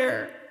don't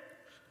care.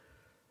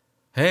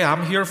 Hey,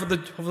 I'm here for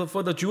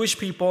the Jewish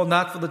people,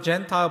 not for the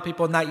Gentile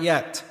people, not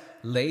yet.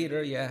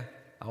 Later, yeah,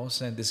 I'll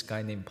send this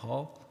guy named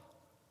Paul.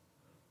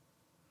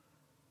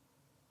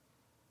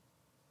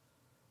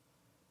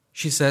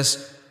 She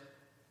says,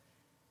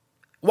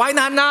 why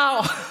not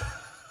now?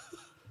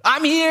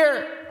 I'm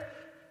here.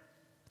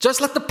 Just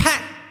let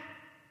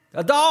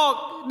a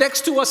dog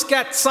next to us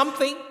get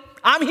something.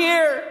 I'm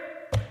here.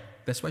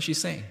 That's what she's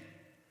saying.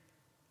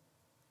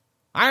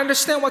 I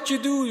understand what you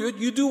do.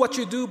 You do what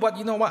you do, but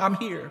you know what? I'm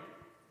here.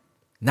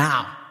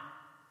 Now.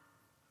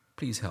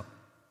 Please help.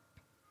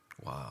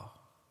 Wow.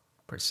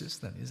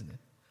 Persistent, isn't it?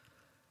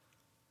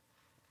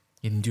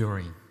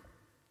 Enduring.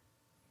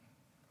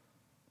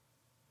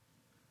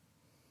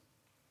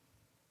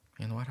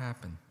 And what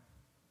happened?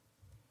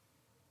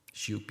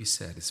 She'll be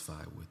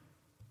satisfied with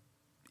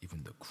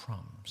even the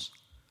crumbs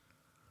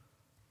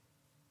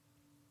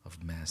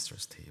of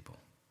Master's table.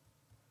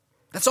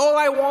 That's all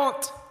I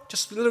want.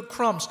 Just little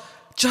crumbs.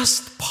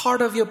 Just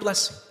part of your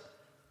blessing.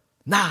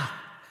 Now,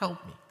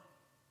 help me.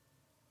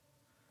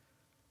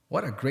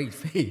 What a great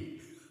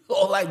faith.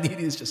 All I need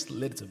is just a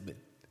little bit.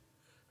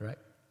 Right?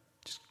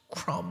 Just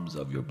crumbs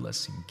of your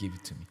blessing. Give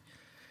it to me.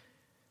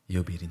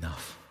 You'll be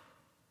enough.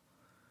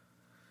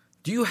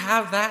 Do you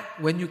have that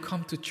when you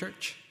come to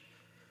church?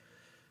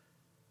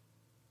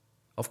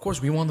 Of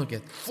course, we want to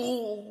get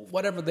full,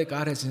 whatever that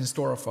God has in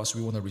store for us,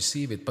 we want to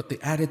receive it. But the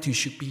attitude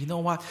should be, you know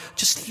what?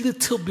 Just a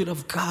little bit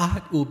of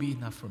God will be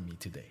enough for me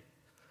today.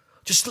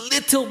 Just a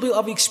little bit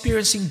of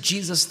experiencing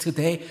Jesus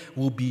today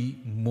will be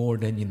more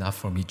than enough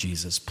for me,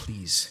 Jesus.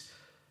 Please,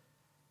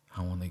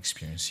 I want to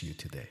experience you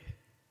today.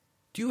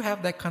 Do you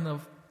have that kind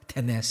of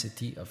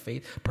tenacity of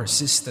faith,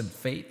 persistent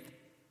faith?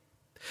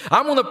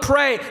 I'm going to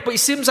pray, but it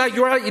seems like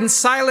you're in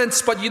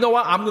silence. But you know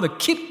what? I'm going to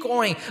keep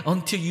going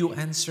until you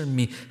answer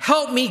me.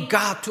 Help me,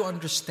 God, to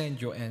understand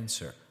your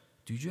answer.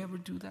 Do you ever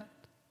do that?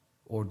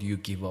 Or do you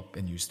give up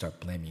and you start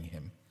blaming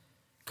him?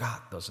 God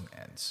doesn't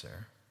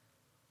answer.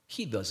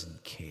 He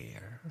doesn't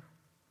care.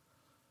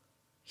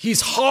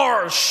 He's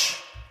harsh.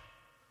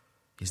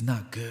 He's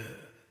not good.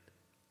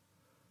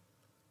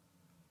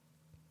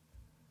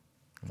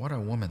 What a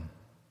woman.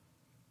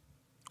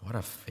 What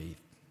a faith.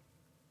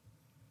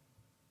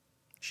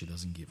 She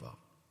doesn't give up.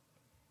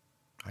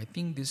 I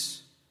think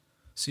this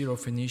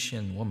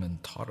Syrophoenician woman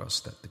taught us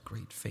that the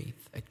great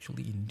faith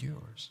actually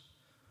endures.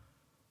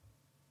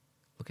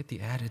 Look at the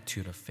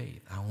attitude of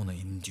faith. I want to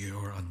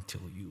endure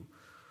until you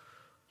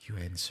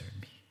answer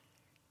me.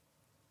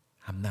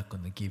 I'm not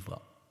going to give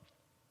up.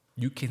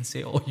 You can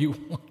say all you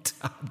want.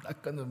 I'm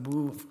not going to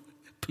move.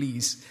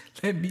 Please,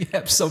 let me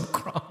have some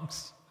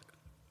crumbs.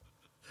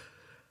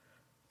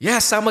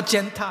 Yes, I'm a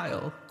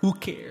Gentile. Who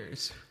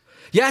cares?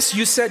 Yes,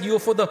 you said you're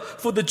for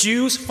the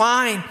Jews,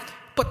 fine.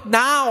 But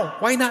now,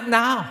 why not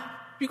now?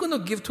 You're going to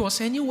give to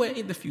us anyway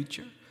in the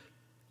future.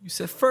 You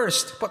said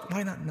first, but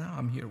why not now?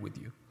 I'm here with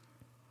you.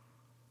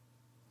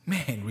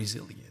 Man,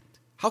 resilient.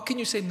 How can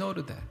you say no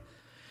to that?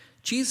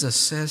 Jesus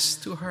says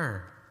to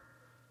her,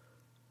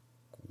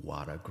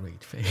 what a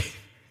great faith.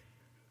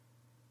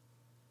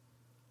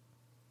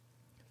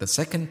 The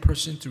second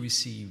person to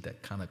receive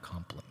that kind of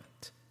compliment.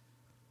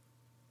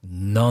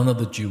 None of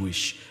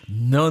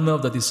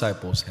the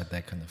disciples had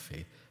that kind of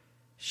faith.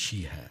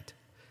 She had.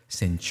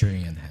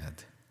 Centurion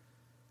had.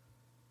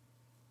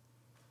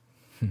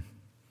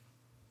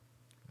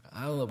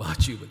 I don't know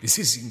about you, but this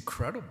is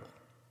incredible.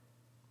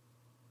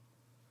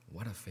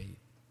 What a faith.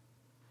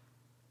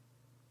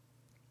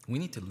 We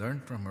need to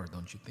learn from her,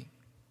 don't you think?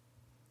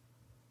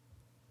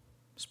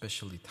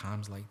 Especially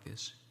times like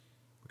this.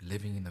 We're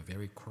living in a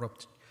very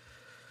corrupt,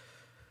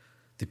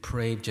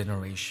 depraved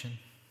generation,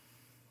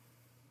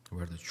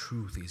 where the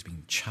truth is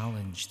being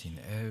challenged in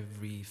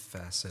every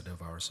facet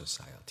of our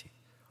society.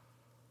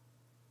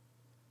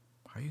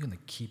 How are you going to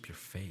keep your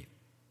faith?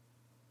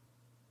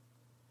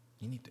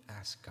 You need to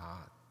ask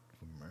God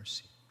for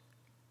mercy.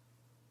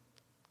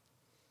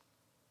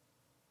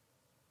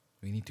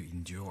 We need to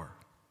endure.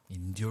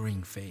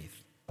 Enduring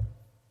faith.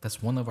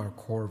 That's one of our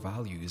core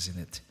values,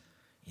 isn't it?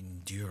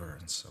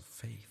 Endurance of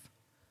faith.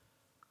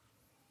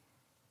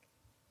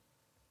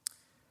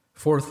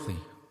 Fourthly,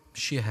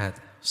 she had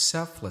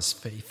selfless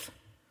faith.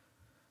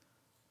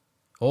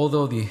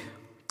 Although the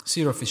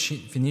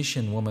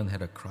Syrophoenician woman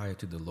had a cry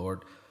to the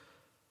Lord,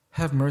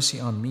 have mercy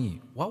on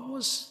me. What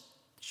was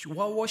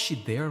she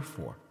there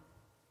for?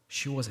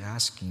 She was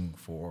asking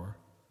for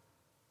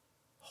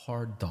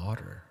her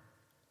daughter's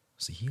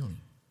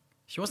healing.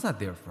 She was not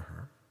there for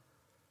her.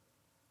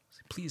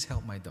 Please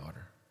help my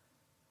daughter.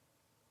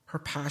 Her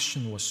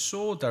passion was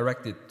so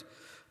directed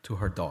to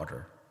her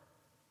daughter.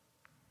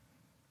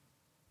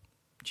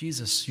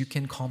 Jesus, you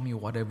can call me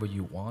whatever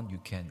you want. You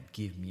can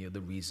give me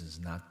the reasons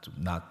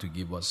not to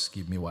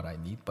give me what I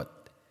need.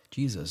 But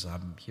Jesus,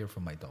 I'm here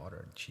for my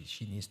daughter.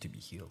 She needs to be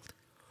healed.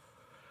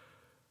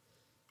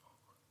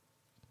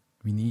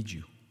 We need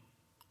you.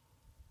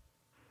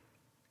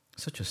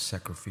 Such a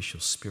sacrificial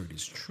spirit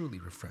is truly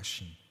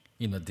refreshing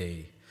in a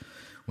day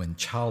when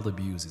child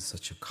abuse is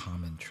such a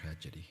common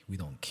tragedy. We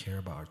don't care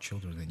about our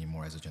children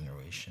anymore as a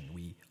generation.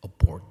 We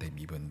abort them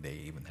even they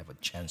even have a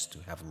chance to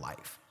have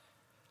life.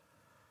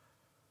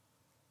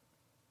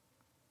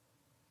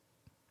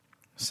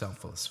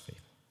 Selfless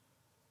faith.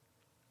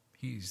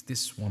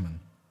 This woman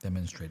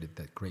demonstrated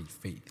that great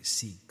faith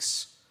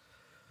seeks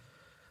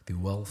the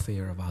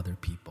welfare of other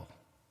people.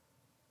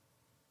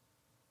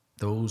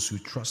 Those who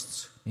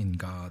trust in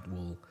God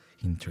will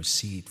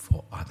intercede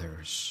for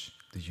others.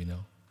 Did you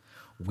know?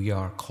 We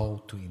are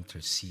called to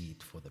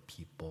intercede for the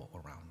people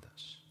around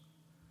us.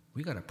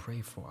 We got to pray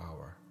for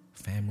our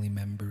family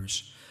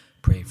members,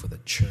 pray for the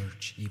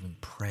church, even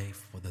pray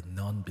for the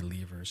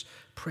non-believers,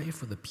 pray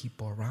for the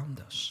people around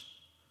us.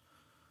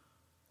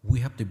 We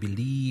have to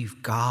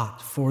believe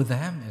God for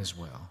them as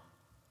well.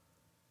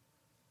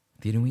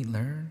 Didn't we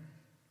learn?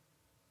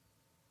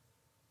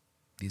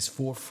 These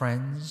 4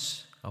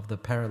 friends of the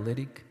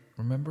paralytic,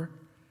 remember?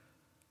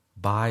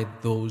 By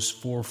those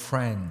 4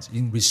 friends,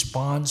 in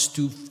response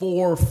to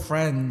 4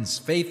 friends,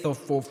 faith of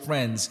 4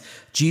 friends,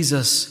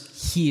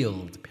 Jesus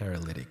healed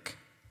paralytic.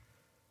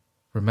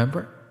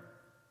 Remember?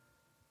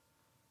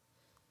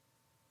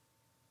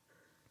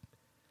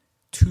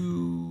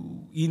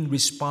 In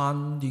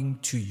responding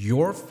to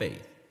your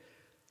faith,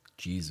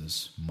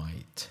 Jesus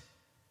might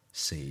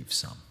save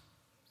some.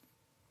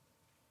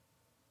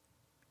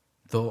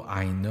 Though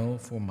I know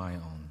for my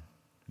own,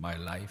 my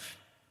life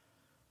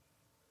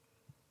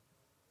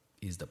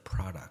is the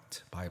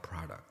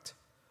byproduct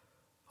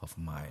of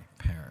my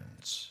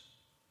parents,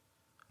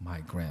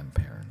 my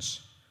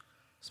grandparents'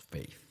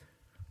 faith.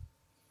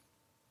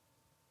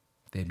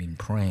 They've been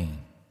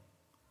praying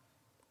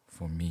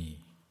for me.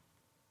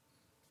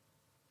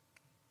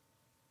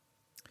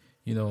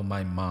 You know,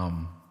 my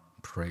mom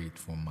prayed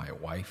for my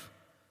wife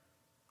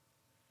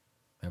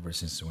ever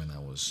since when I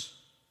was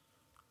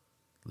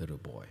little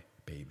boy,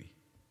 baby.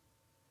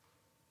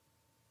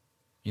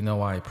 You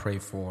know, I pray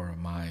for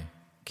my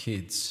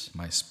kids,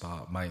 my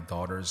spouse, my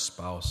daughter's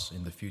spouse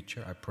in the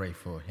future. I pray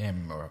for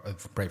him or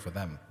pray for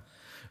them.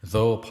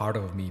 Though part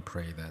of me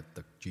pray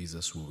that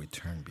Jesus will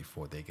return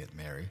before they get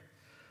married.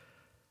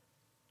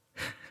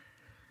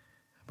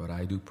 But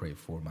I do pray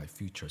for my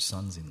future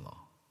sons-in-law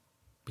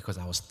because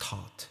I was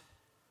taught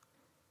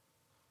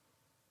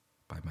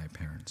by my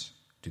parents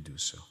to do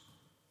so.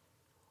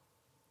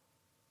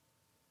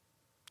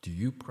 Do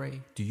you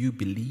pray? Do you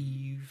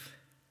believe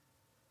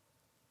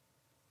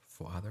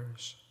for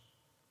others?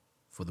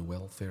 For the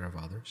welfare of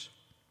others?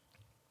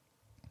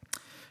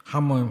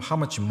 How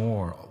much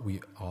more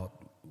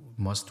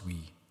must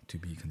we to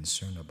be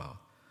concerned about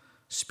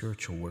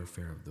spiritual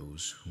welfare of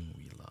those whom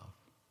we love?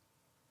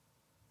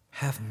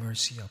 Have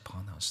mercy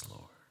upon us,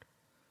 Lord.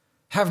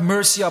 Have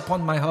mercy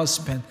upon my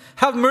husband.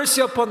 Have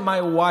mercy upon my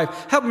wife.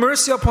 Have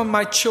mercy upon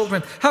my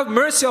children. Have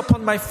mercy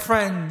upon my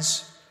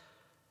friends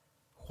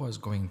who is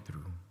going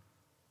through.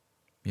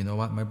 You know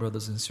what, my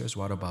brothers and sisters?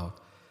 What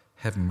about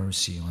have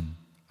mercy on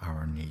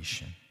our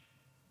nation?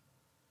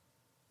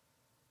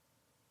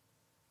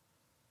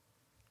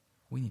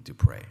 We need to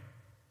pray.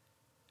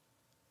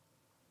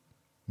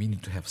 We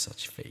need to have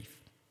such faith.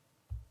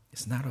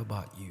 It's not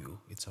about you,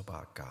 it's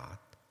about God.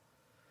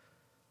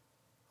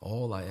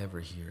 All I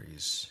ever hear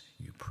is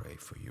you pray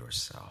for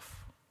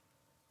yourself.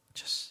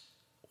 Just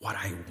what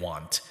I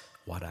want,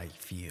 what I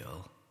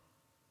feel,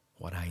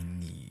 what I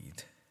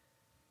need.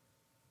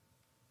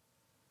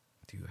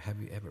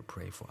 Have you ever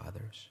prayed for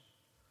others?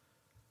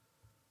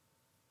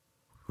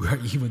 We are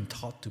even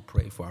taught to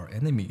pray for our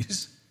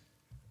enemies.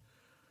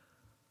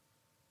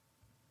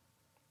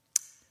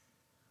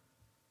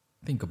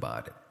 Think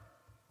about it.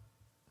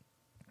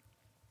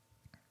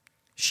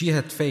 She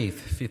had faith,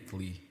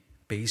 fifthly,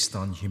 based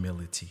on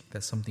humility.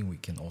 That's something we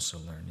can also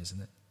learn,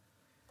 isn't it?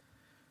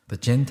 The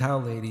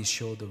Gentile lady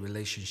showed the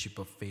relationship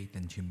of faith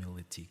and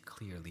humility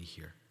clearly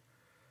here.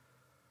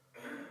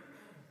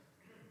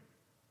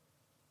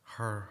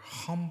 Her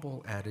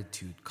humble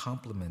attitude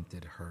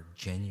complemented her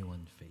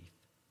genuine faith.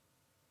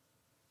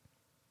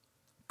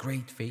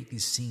 Great faith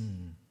is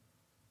seen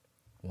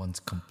one's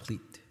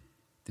complete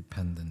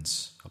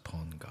dependence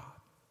upon God.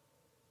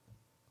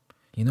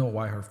 You know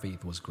why her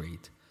faith was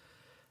great?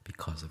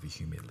 Because of the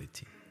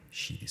humility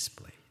she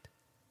displayed.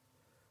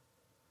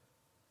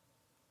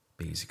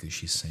 Basically,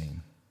 she's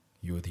saying,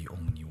 you're the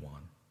only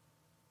one.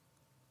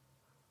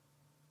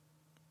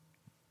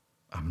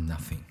 I'm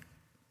nothing.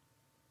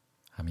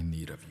 I'm in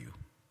need of you.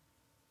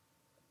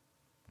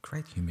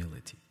 Great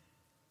humility.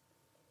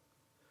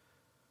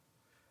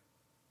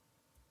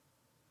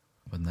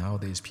 But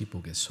nowadays, people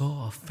get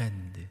so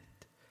offended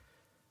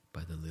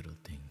by the little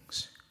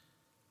things.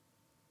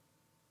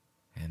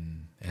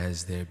 And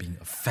as they're being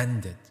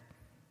offended,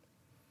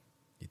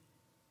 it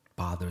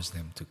bothers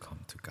them to come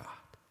to God.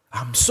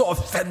 I'm so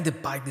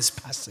offended by this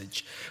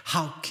passage.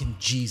 How can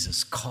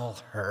Jesus call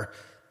her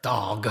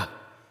dog?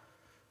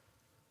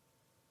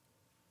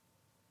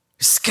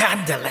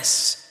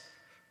 Scandalous.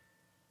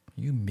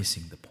 You're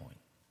missing the point.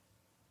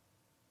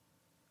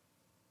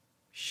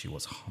 She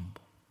was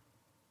humble.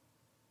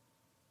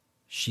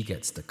 She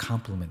gets the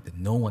compliment that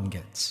no one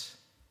gets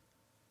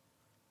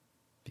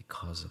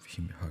because of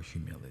her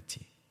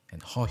humility.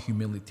 And her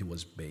humility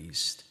was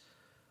based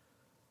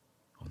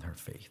on her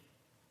faith.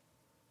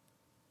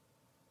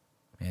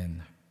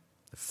 And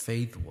the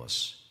faith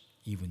was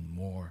even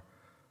more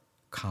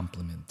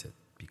complimented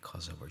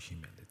because of her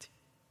humility.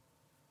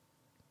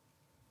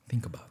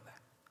 Think about that.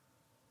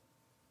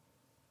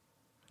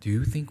 Do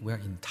you think we're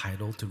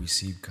entitled to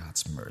receive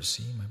God's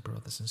mercy, my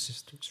brothers and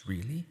sisters?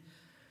 Really?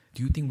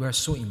 Do you think we're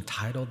so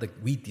entitled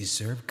that we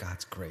deserve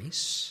God's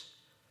grace?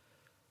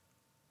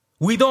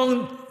 We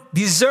don't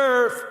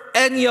deserve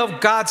any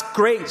of God's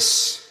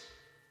grace.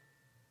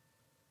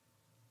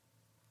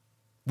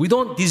 We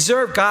don't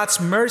deserve God's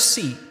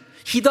mercy.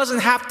 He doesn't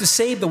have to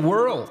save the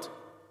world.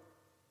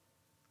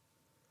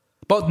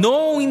 But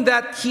knowing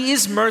that He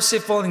is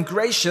merciful and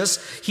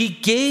gracious, He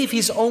gave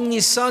His only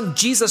Son,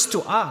 Jesus,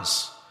 to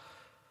us.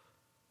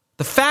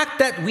 The fact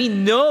that we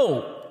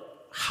know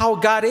how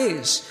God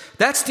is,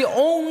 that's the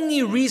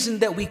only reason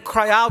that we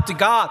cry out to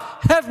God,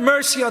 have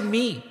mercy on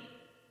me.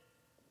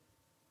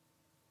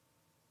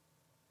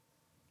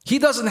 He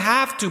doesn't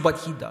have to, but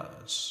He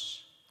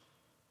does.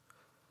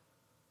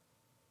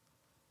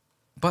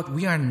 But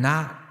we are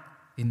not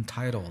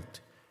entitled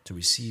to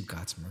receive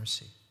God's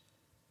mercy.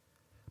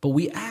 But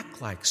we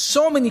act like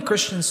so many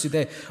Christians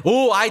today,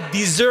 oh, I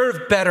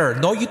deserve better.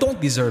 No, you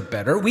don't deserve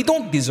better. We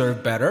don't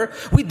deserve better.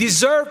 We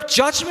deserve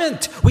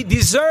judgment. We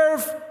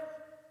deserve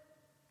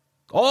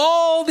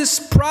all these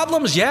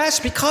problems,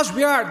 yes, because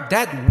we are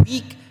that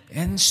weak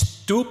and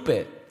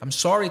stupid. I'm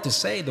sorry to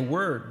say the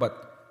word,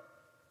 but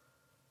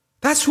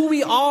that's who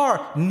we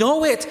are.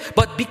 Know it.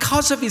 But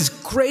because of His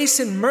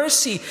grace and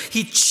mercy,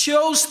 He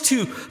chose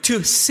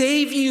to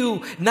save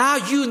you. Now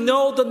you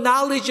know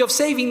the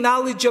saving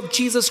knowledge of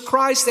Jesus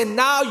Christ. And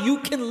now you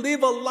can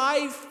live a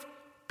life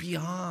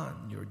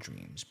beyond your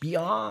dreams,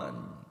 beyond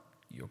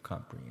your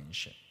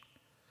comprehension.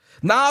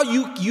 Now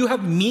you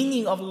have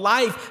meaning of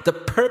life, the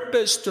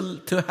purpose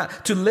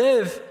to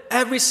live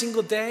every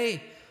single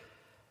day.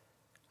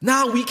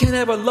 Now we can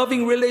have a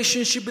loving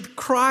relationship with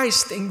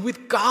Christ and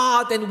with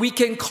God, and we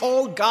can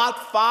call God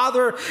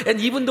Father. And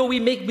even though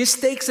we make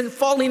mistakes and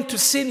fall into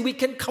sin, we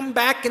can come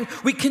back and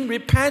we can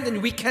repent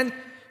and we can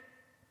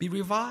be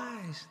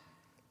revised.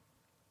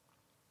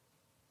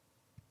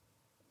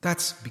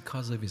 That's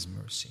because of His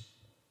mercy.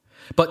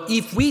 But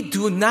if we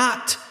do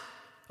not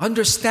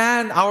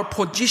understand our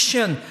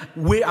position,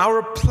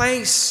 our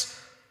place,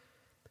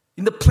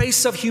 in the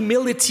place of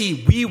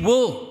humility, we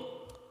will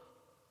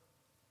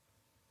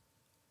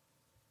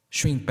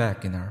shrink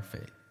back in our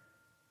faith.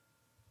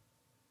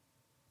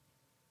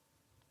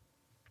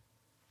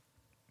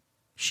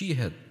 She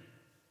had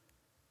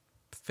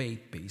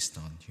faith based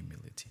on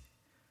humility.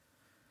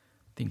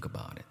 Think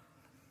about it.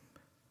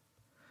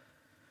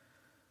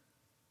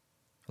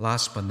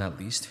 Last but not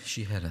least,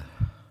 she had an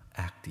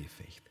active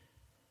faith.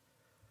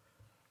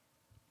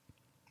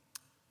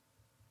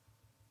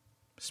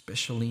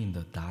 Especially in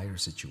the dire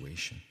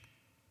situation.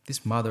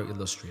 This mother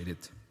illustrated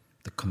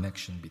the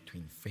connection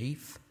between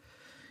faith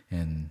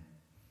and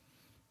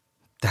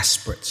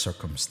desperate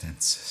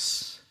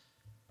circumstances.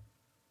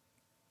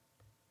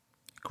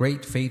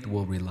 Great faith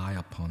will rely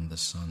upon the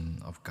Son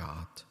of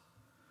God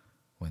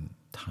when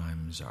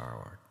times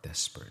are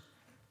desperate.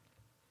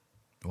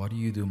 What do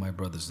you do, my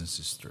brothers and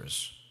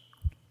sisters,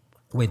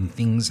 when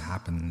things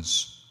happen?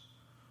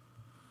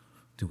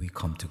 Do we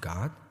come to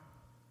God,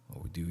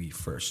 or do we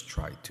first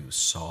try to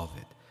solve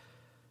it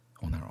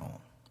on our own?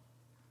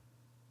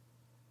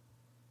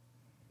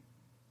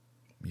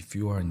 If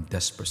you are in a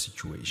desperate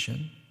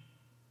situation,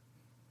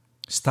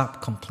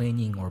 stop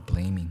complaining or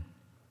blaming.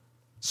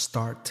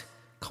 Start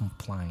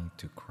complying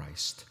to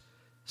Christ.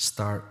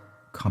 Start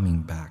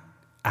coming back.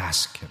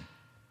 Ask Him.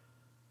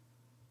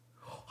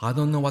 I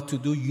don't know what to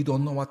do. You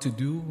don't know what to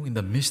do in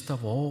the midst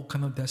of all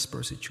kind of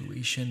desperate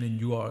situation, and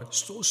you are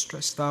so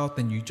stressed out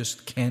and you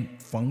just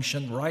can't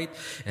function right,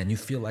 and you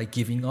feel like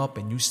giving up,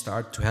 and you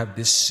start to have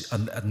this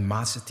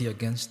animosity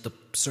against the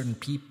certain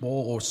people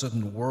or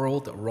certain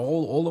world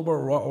all over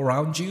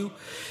around you.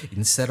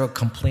 Instead of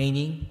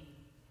complaining,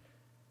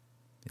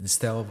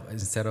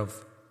 instead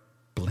of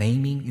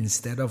blaming,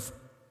 instead of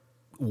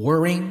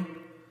worrying,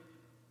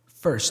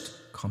 first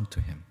come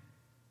to Him.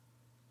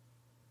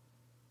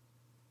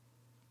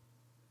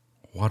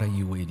 What are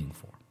you waiting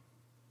for?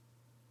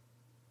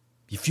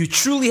 If you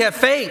truly have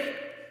faith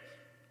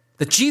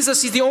that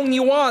Jesus is the only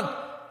one,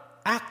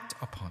 act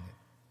upon it.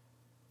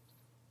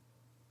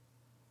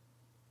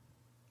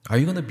 Are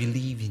you going to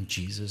believe in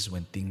Jesus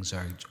when things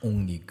are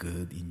only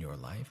good in your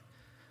life?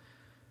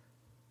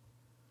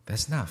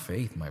 That's not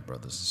faith, my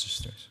brothers and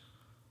sisters.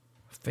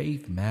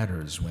 Faith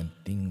matters when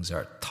things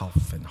are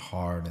tough and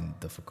hard and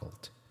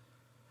difficult.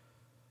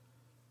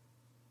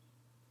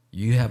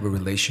 You have a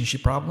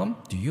relationship problem?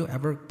 Do you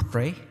ever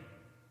pray?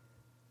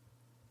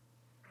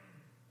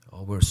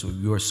 Oh, we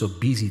are so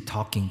busy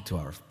talking to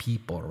our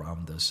people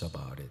around us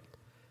about it.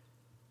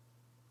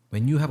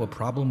 When you have a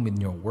problem in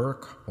your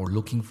work or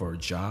looking for a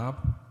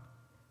job,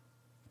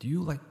 do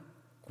you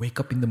wake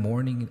up in the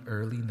morning,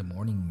 early in the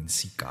morning, and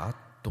seek God?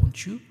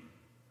 Don't you?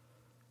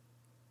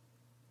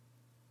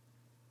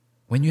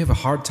 When you have a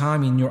hard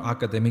time in your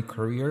academic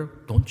career,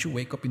 don't you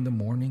wake up in the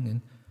morning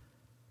and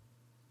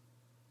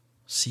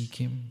seek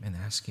Him and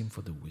ask Him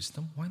for the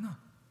wisdom? Why not?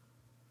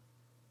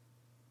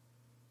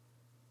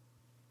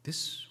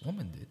 This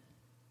woman did.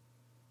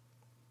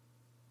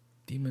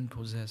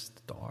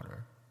 Demon-possessed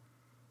daughter.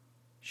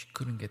 She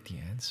couldn't get the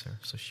answer.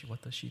 So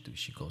what does she do?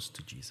 She goes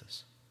to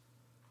Jesus.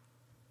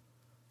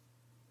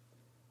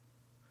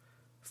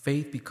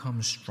 Faith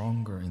becomes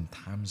stronger in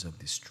times of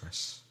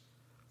distress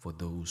for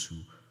those who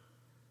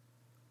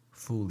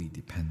fully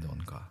depend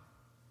on God.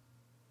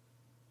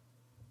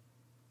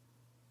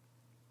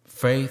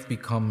 Faith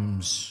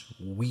becomes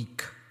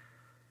weak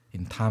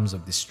in times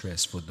of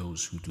distress for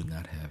those who do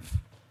not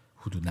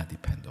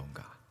depend on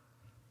God.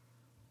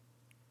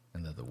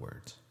 In other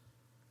words,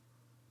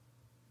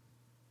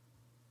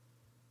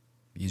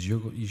 is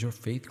your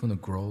faith going to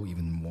grow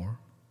even more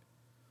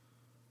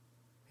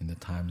in the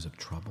times of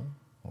trouble,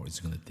 or is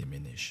it going to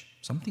diminish?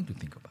 Something to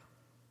think about.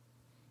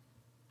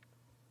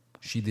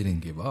 She didn't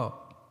give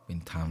up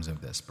in times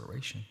of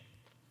desperation.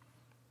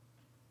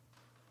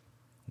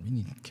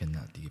 We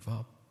cannot give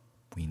up.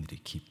 We need to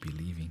keep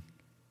believing.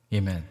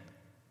 Amen.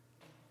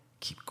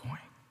 Keep going.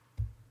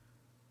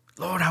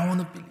 Lord, I want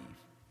to believe.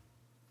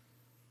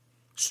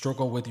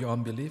 Struggle with your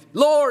unbelief.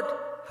 Lord,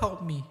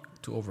 help me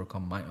to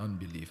overcome my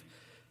unbelief.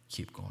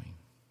 Keep going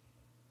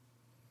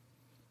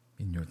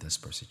in your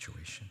desperate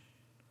situation.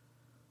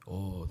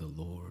 Oh, the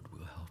Lord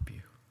will help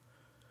you.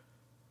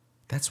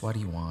 That's what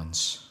He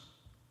wants.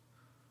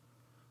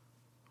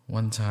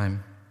 One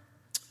time,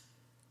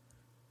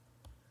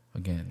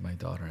 again, my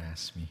daughter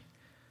asked me,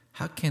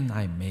 how can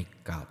I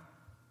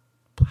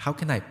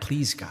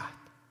please God?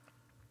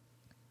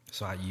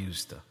 So I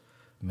used the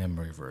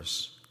memory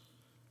verse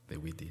that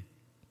we did.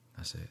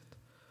 I said,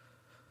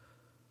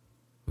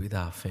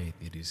 without faith,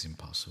 it is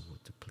impossible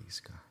to please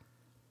God.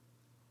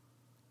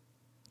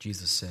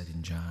 Jesus said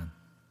in John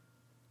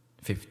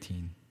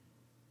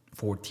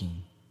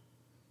 15:14,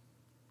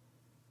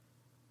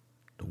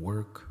 the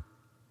work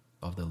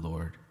of the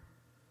Lord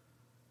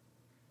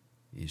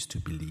is to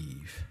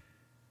believe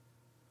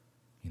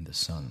in the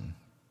Son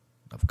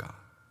of God,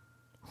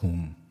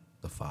 whom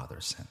the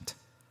Father sent.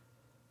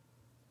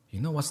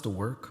 You know what's the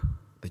work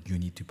that you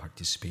need to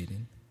participate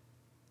in?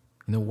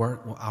 You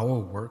know our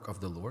work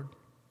of the Lord?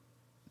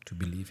 To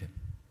believe Him.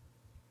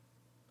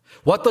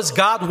 What does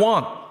God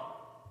want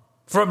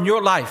from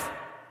your life?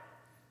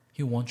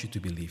 He wants you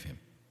to believe Him.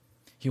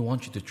 He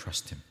wants you to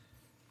trust Him.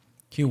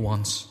 He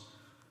wants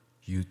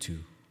you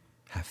to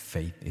have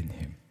faith in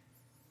Him.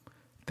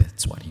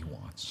 That's what He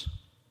wants.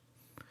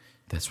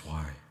 That's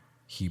why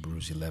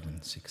Hebrews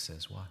 11:6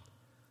 says what?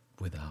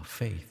 Without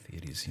faith,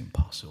 it is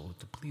impossible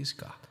to please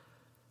God.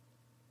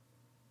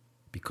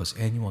 Because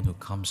anyone who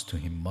comes to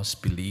Him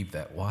must believe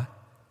that what?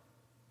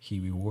 He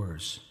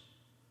rewards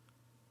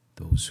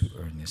those who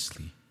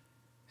earnestly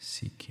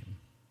seek Him.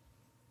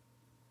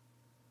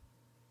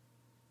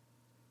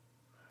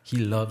 He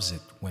loves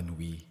it when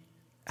we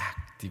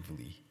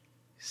actively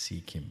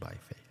seek Him by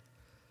faith.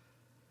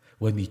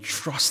 When we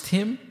trust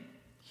Him,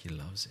 He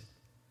loves it.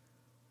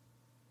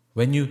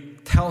 When you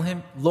tell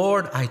Him,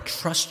 Lord, I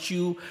trust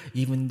you,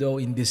 even though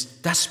in this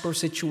desperate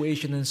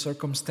situation and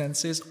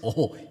circumstances,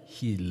 oh,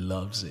 He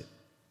loves it.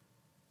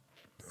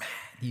 Man,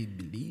 He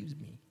believes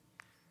me.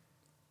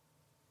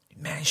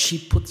 Man, she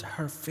puts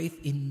her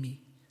faith in me.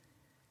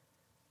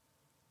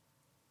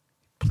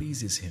 It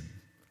pleases Him.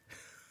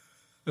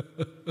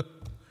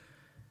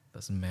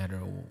 Doesn't matter.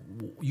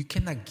 You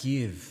cannot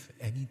give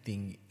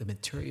anything, the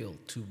material,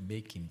 to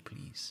make Him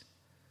please.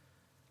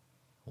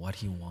 What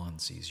He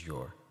wants is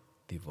your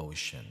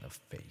devotion of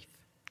faith.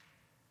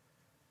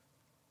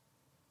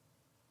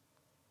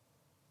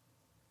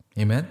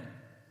 Amen?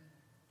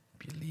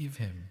 Believe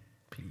Him,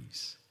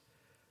 please.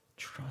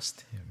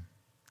 Trust Him.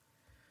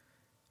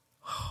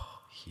 Oh,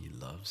 He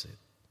loves it.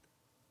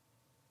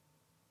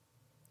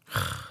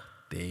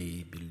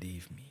 They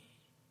believe me.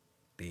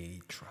 They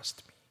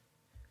trust me.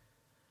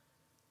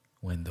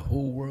 When the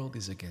whole world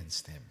is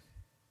against them,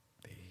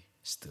 they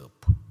still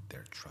put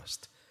their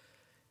trust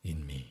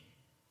in me.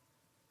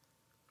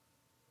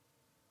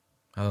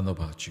 I don't know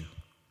about you.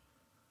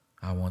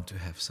 I want to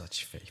have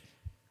such faith.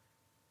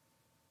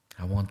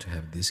 I want to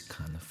have this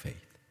kind of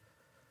faith.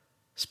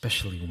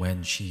 Especially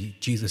when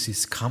Jesus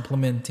is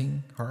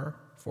complimenting her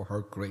for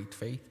her great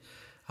faith.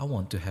 I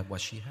want to have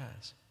what she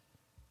has.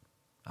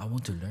 I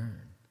want to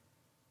learn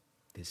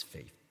this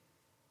faith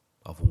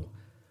of a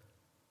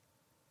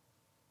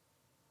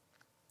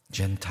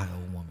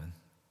Gentile woman.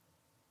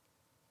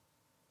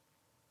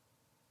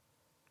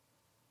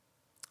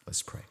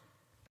 Let's pray.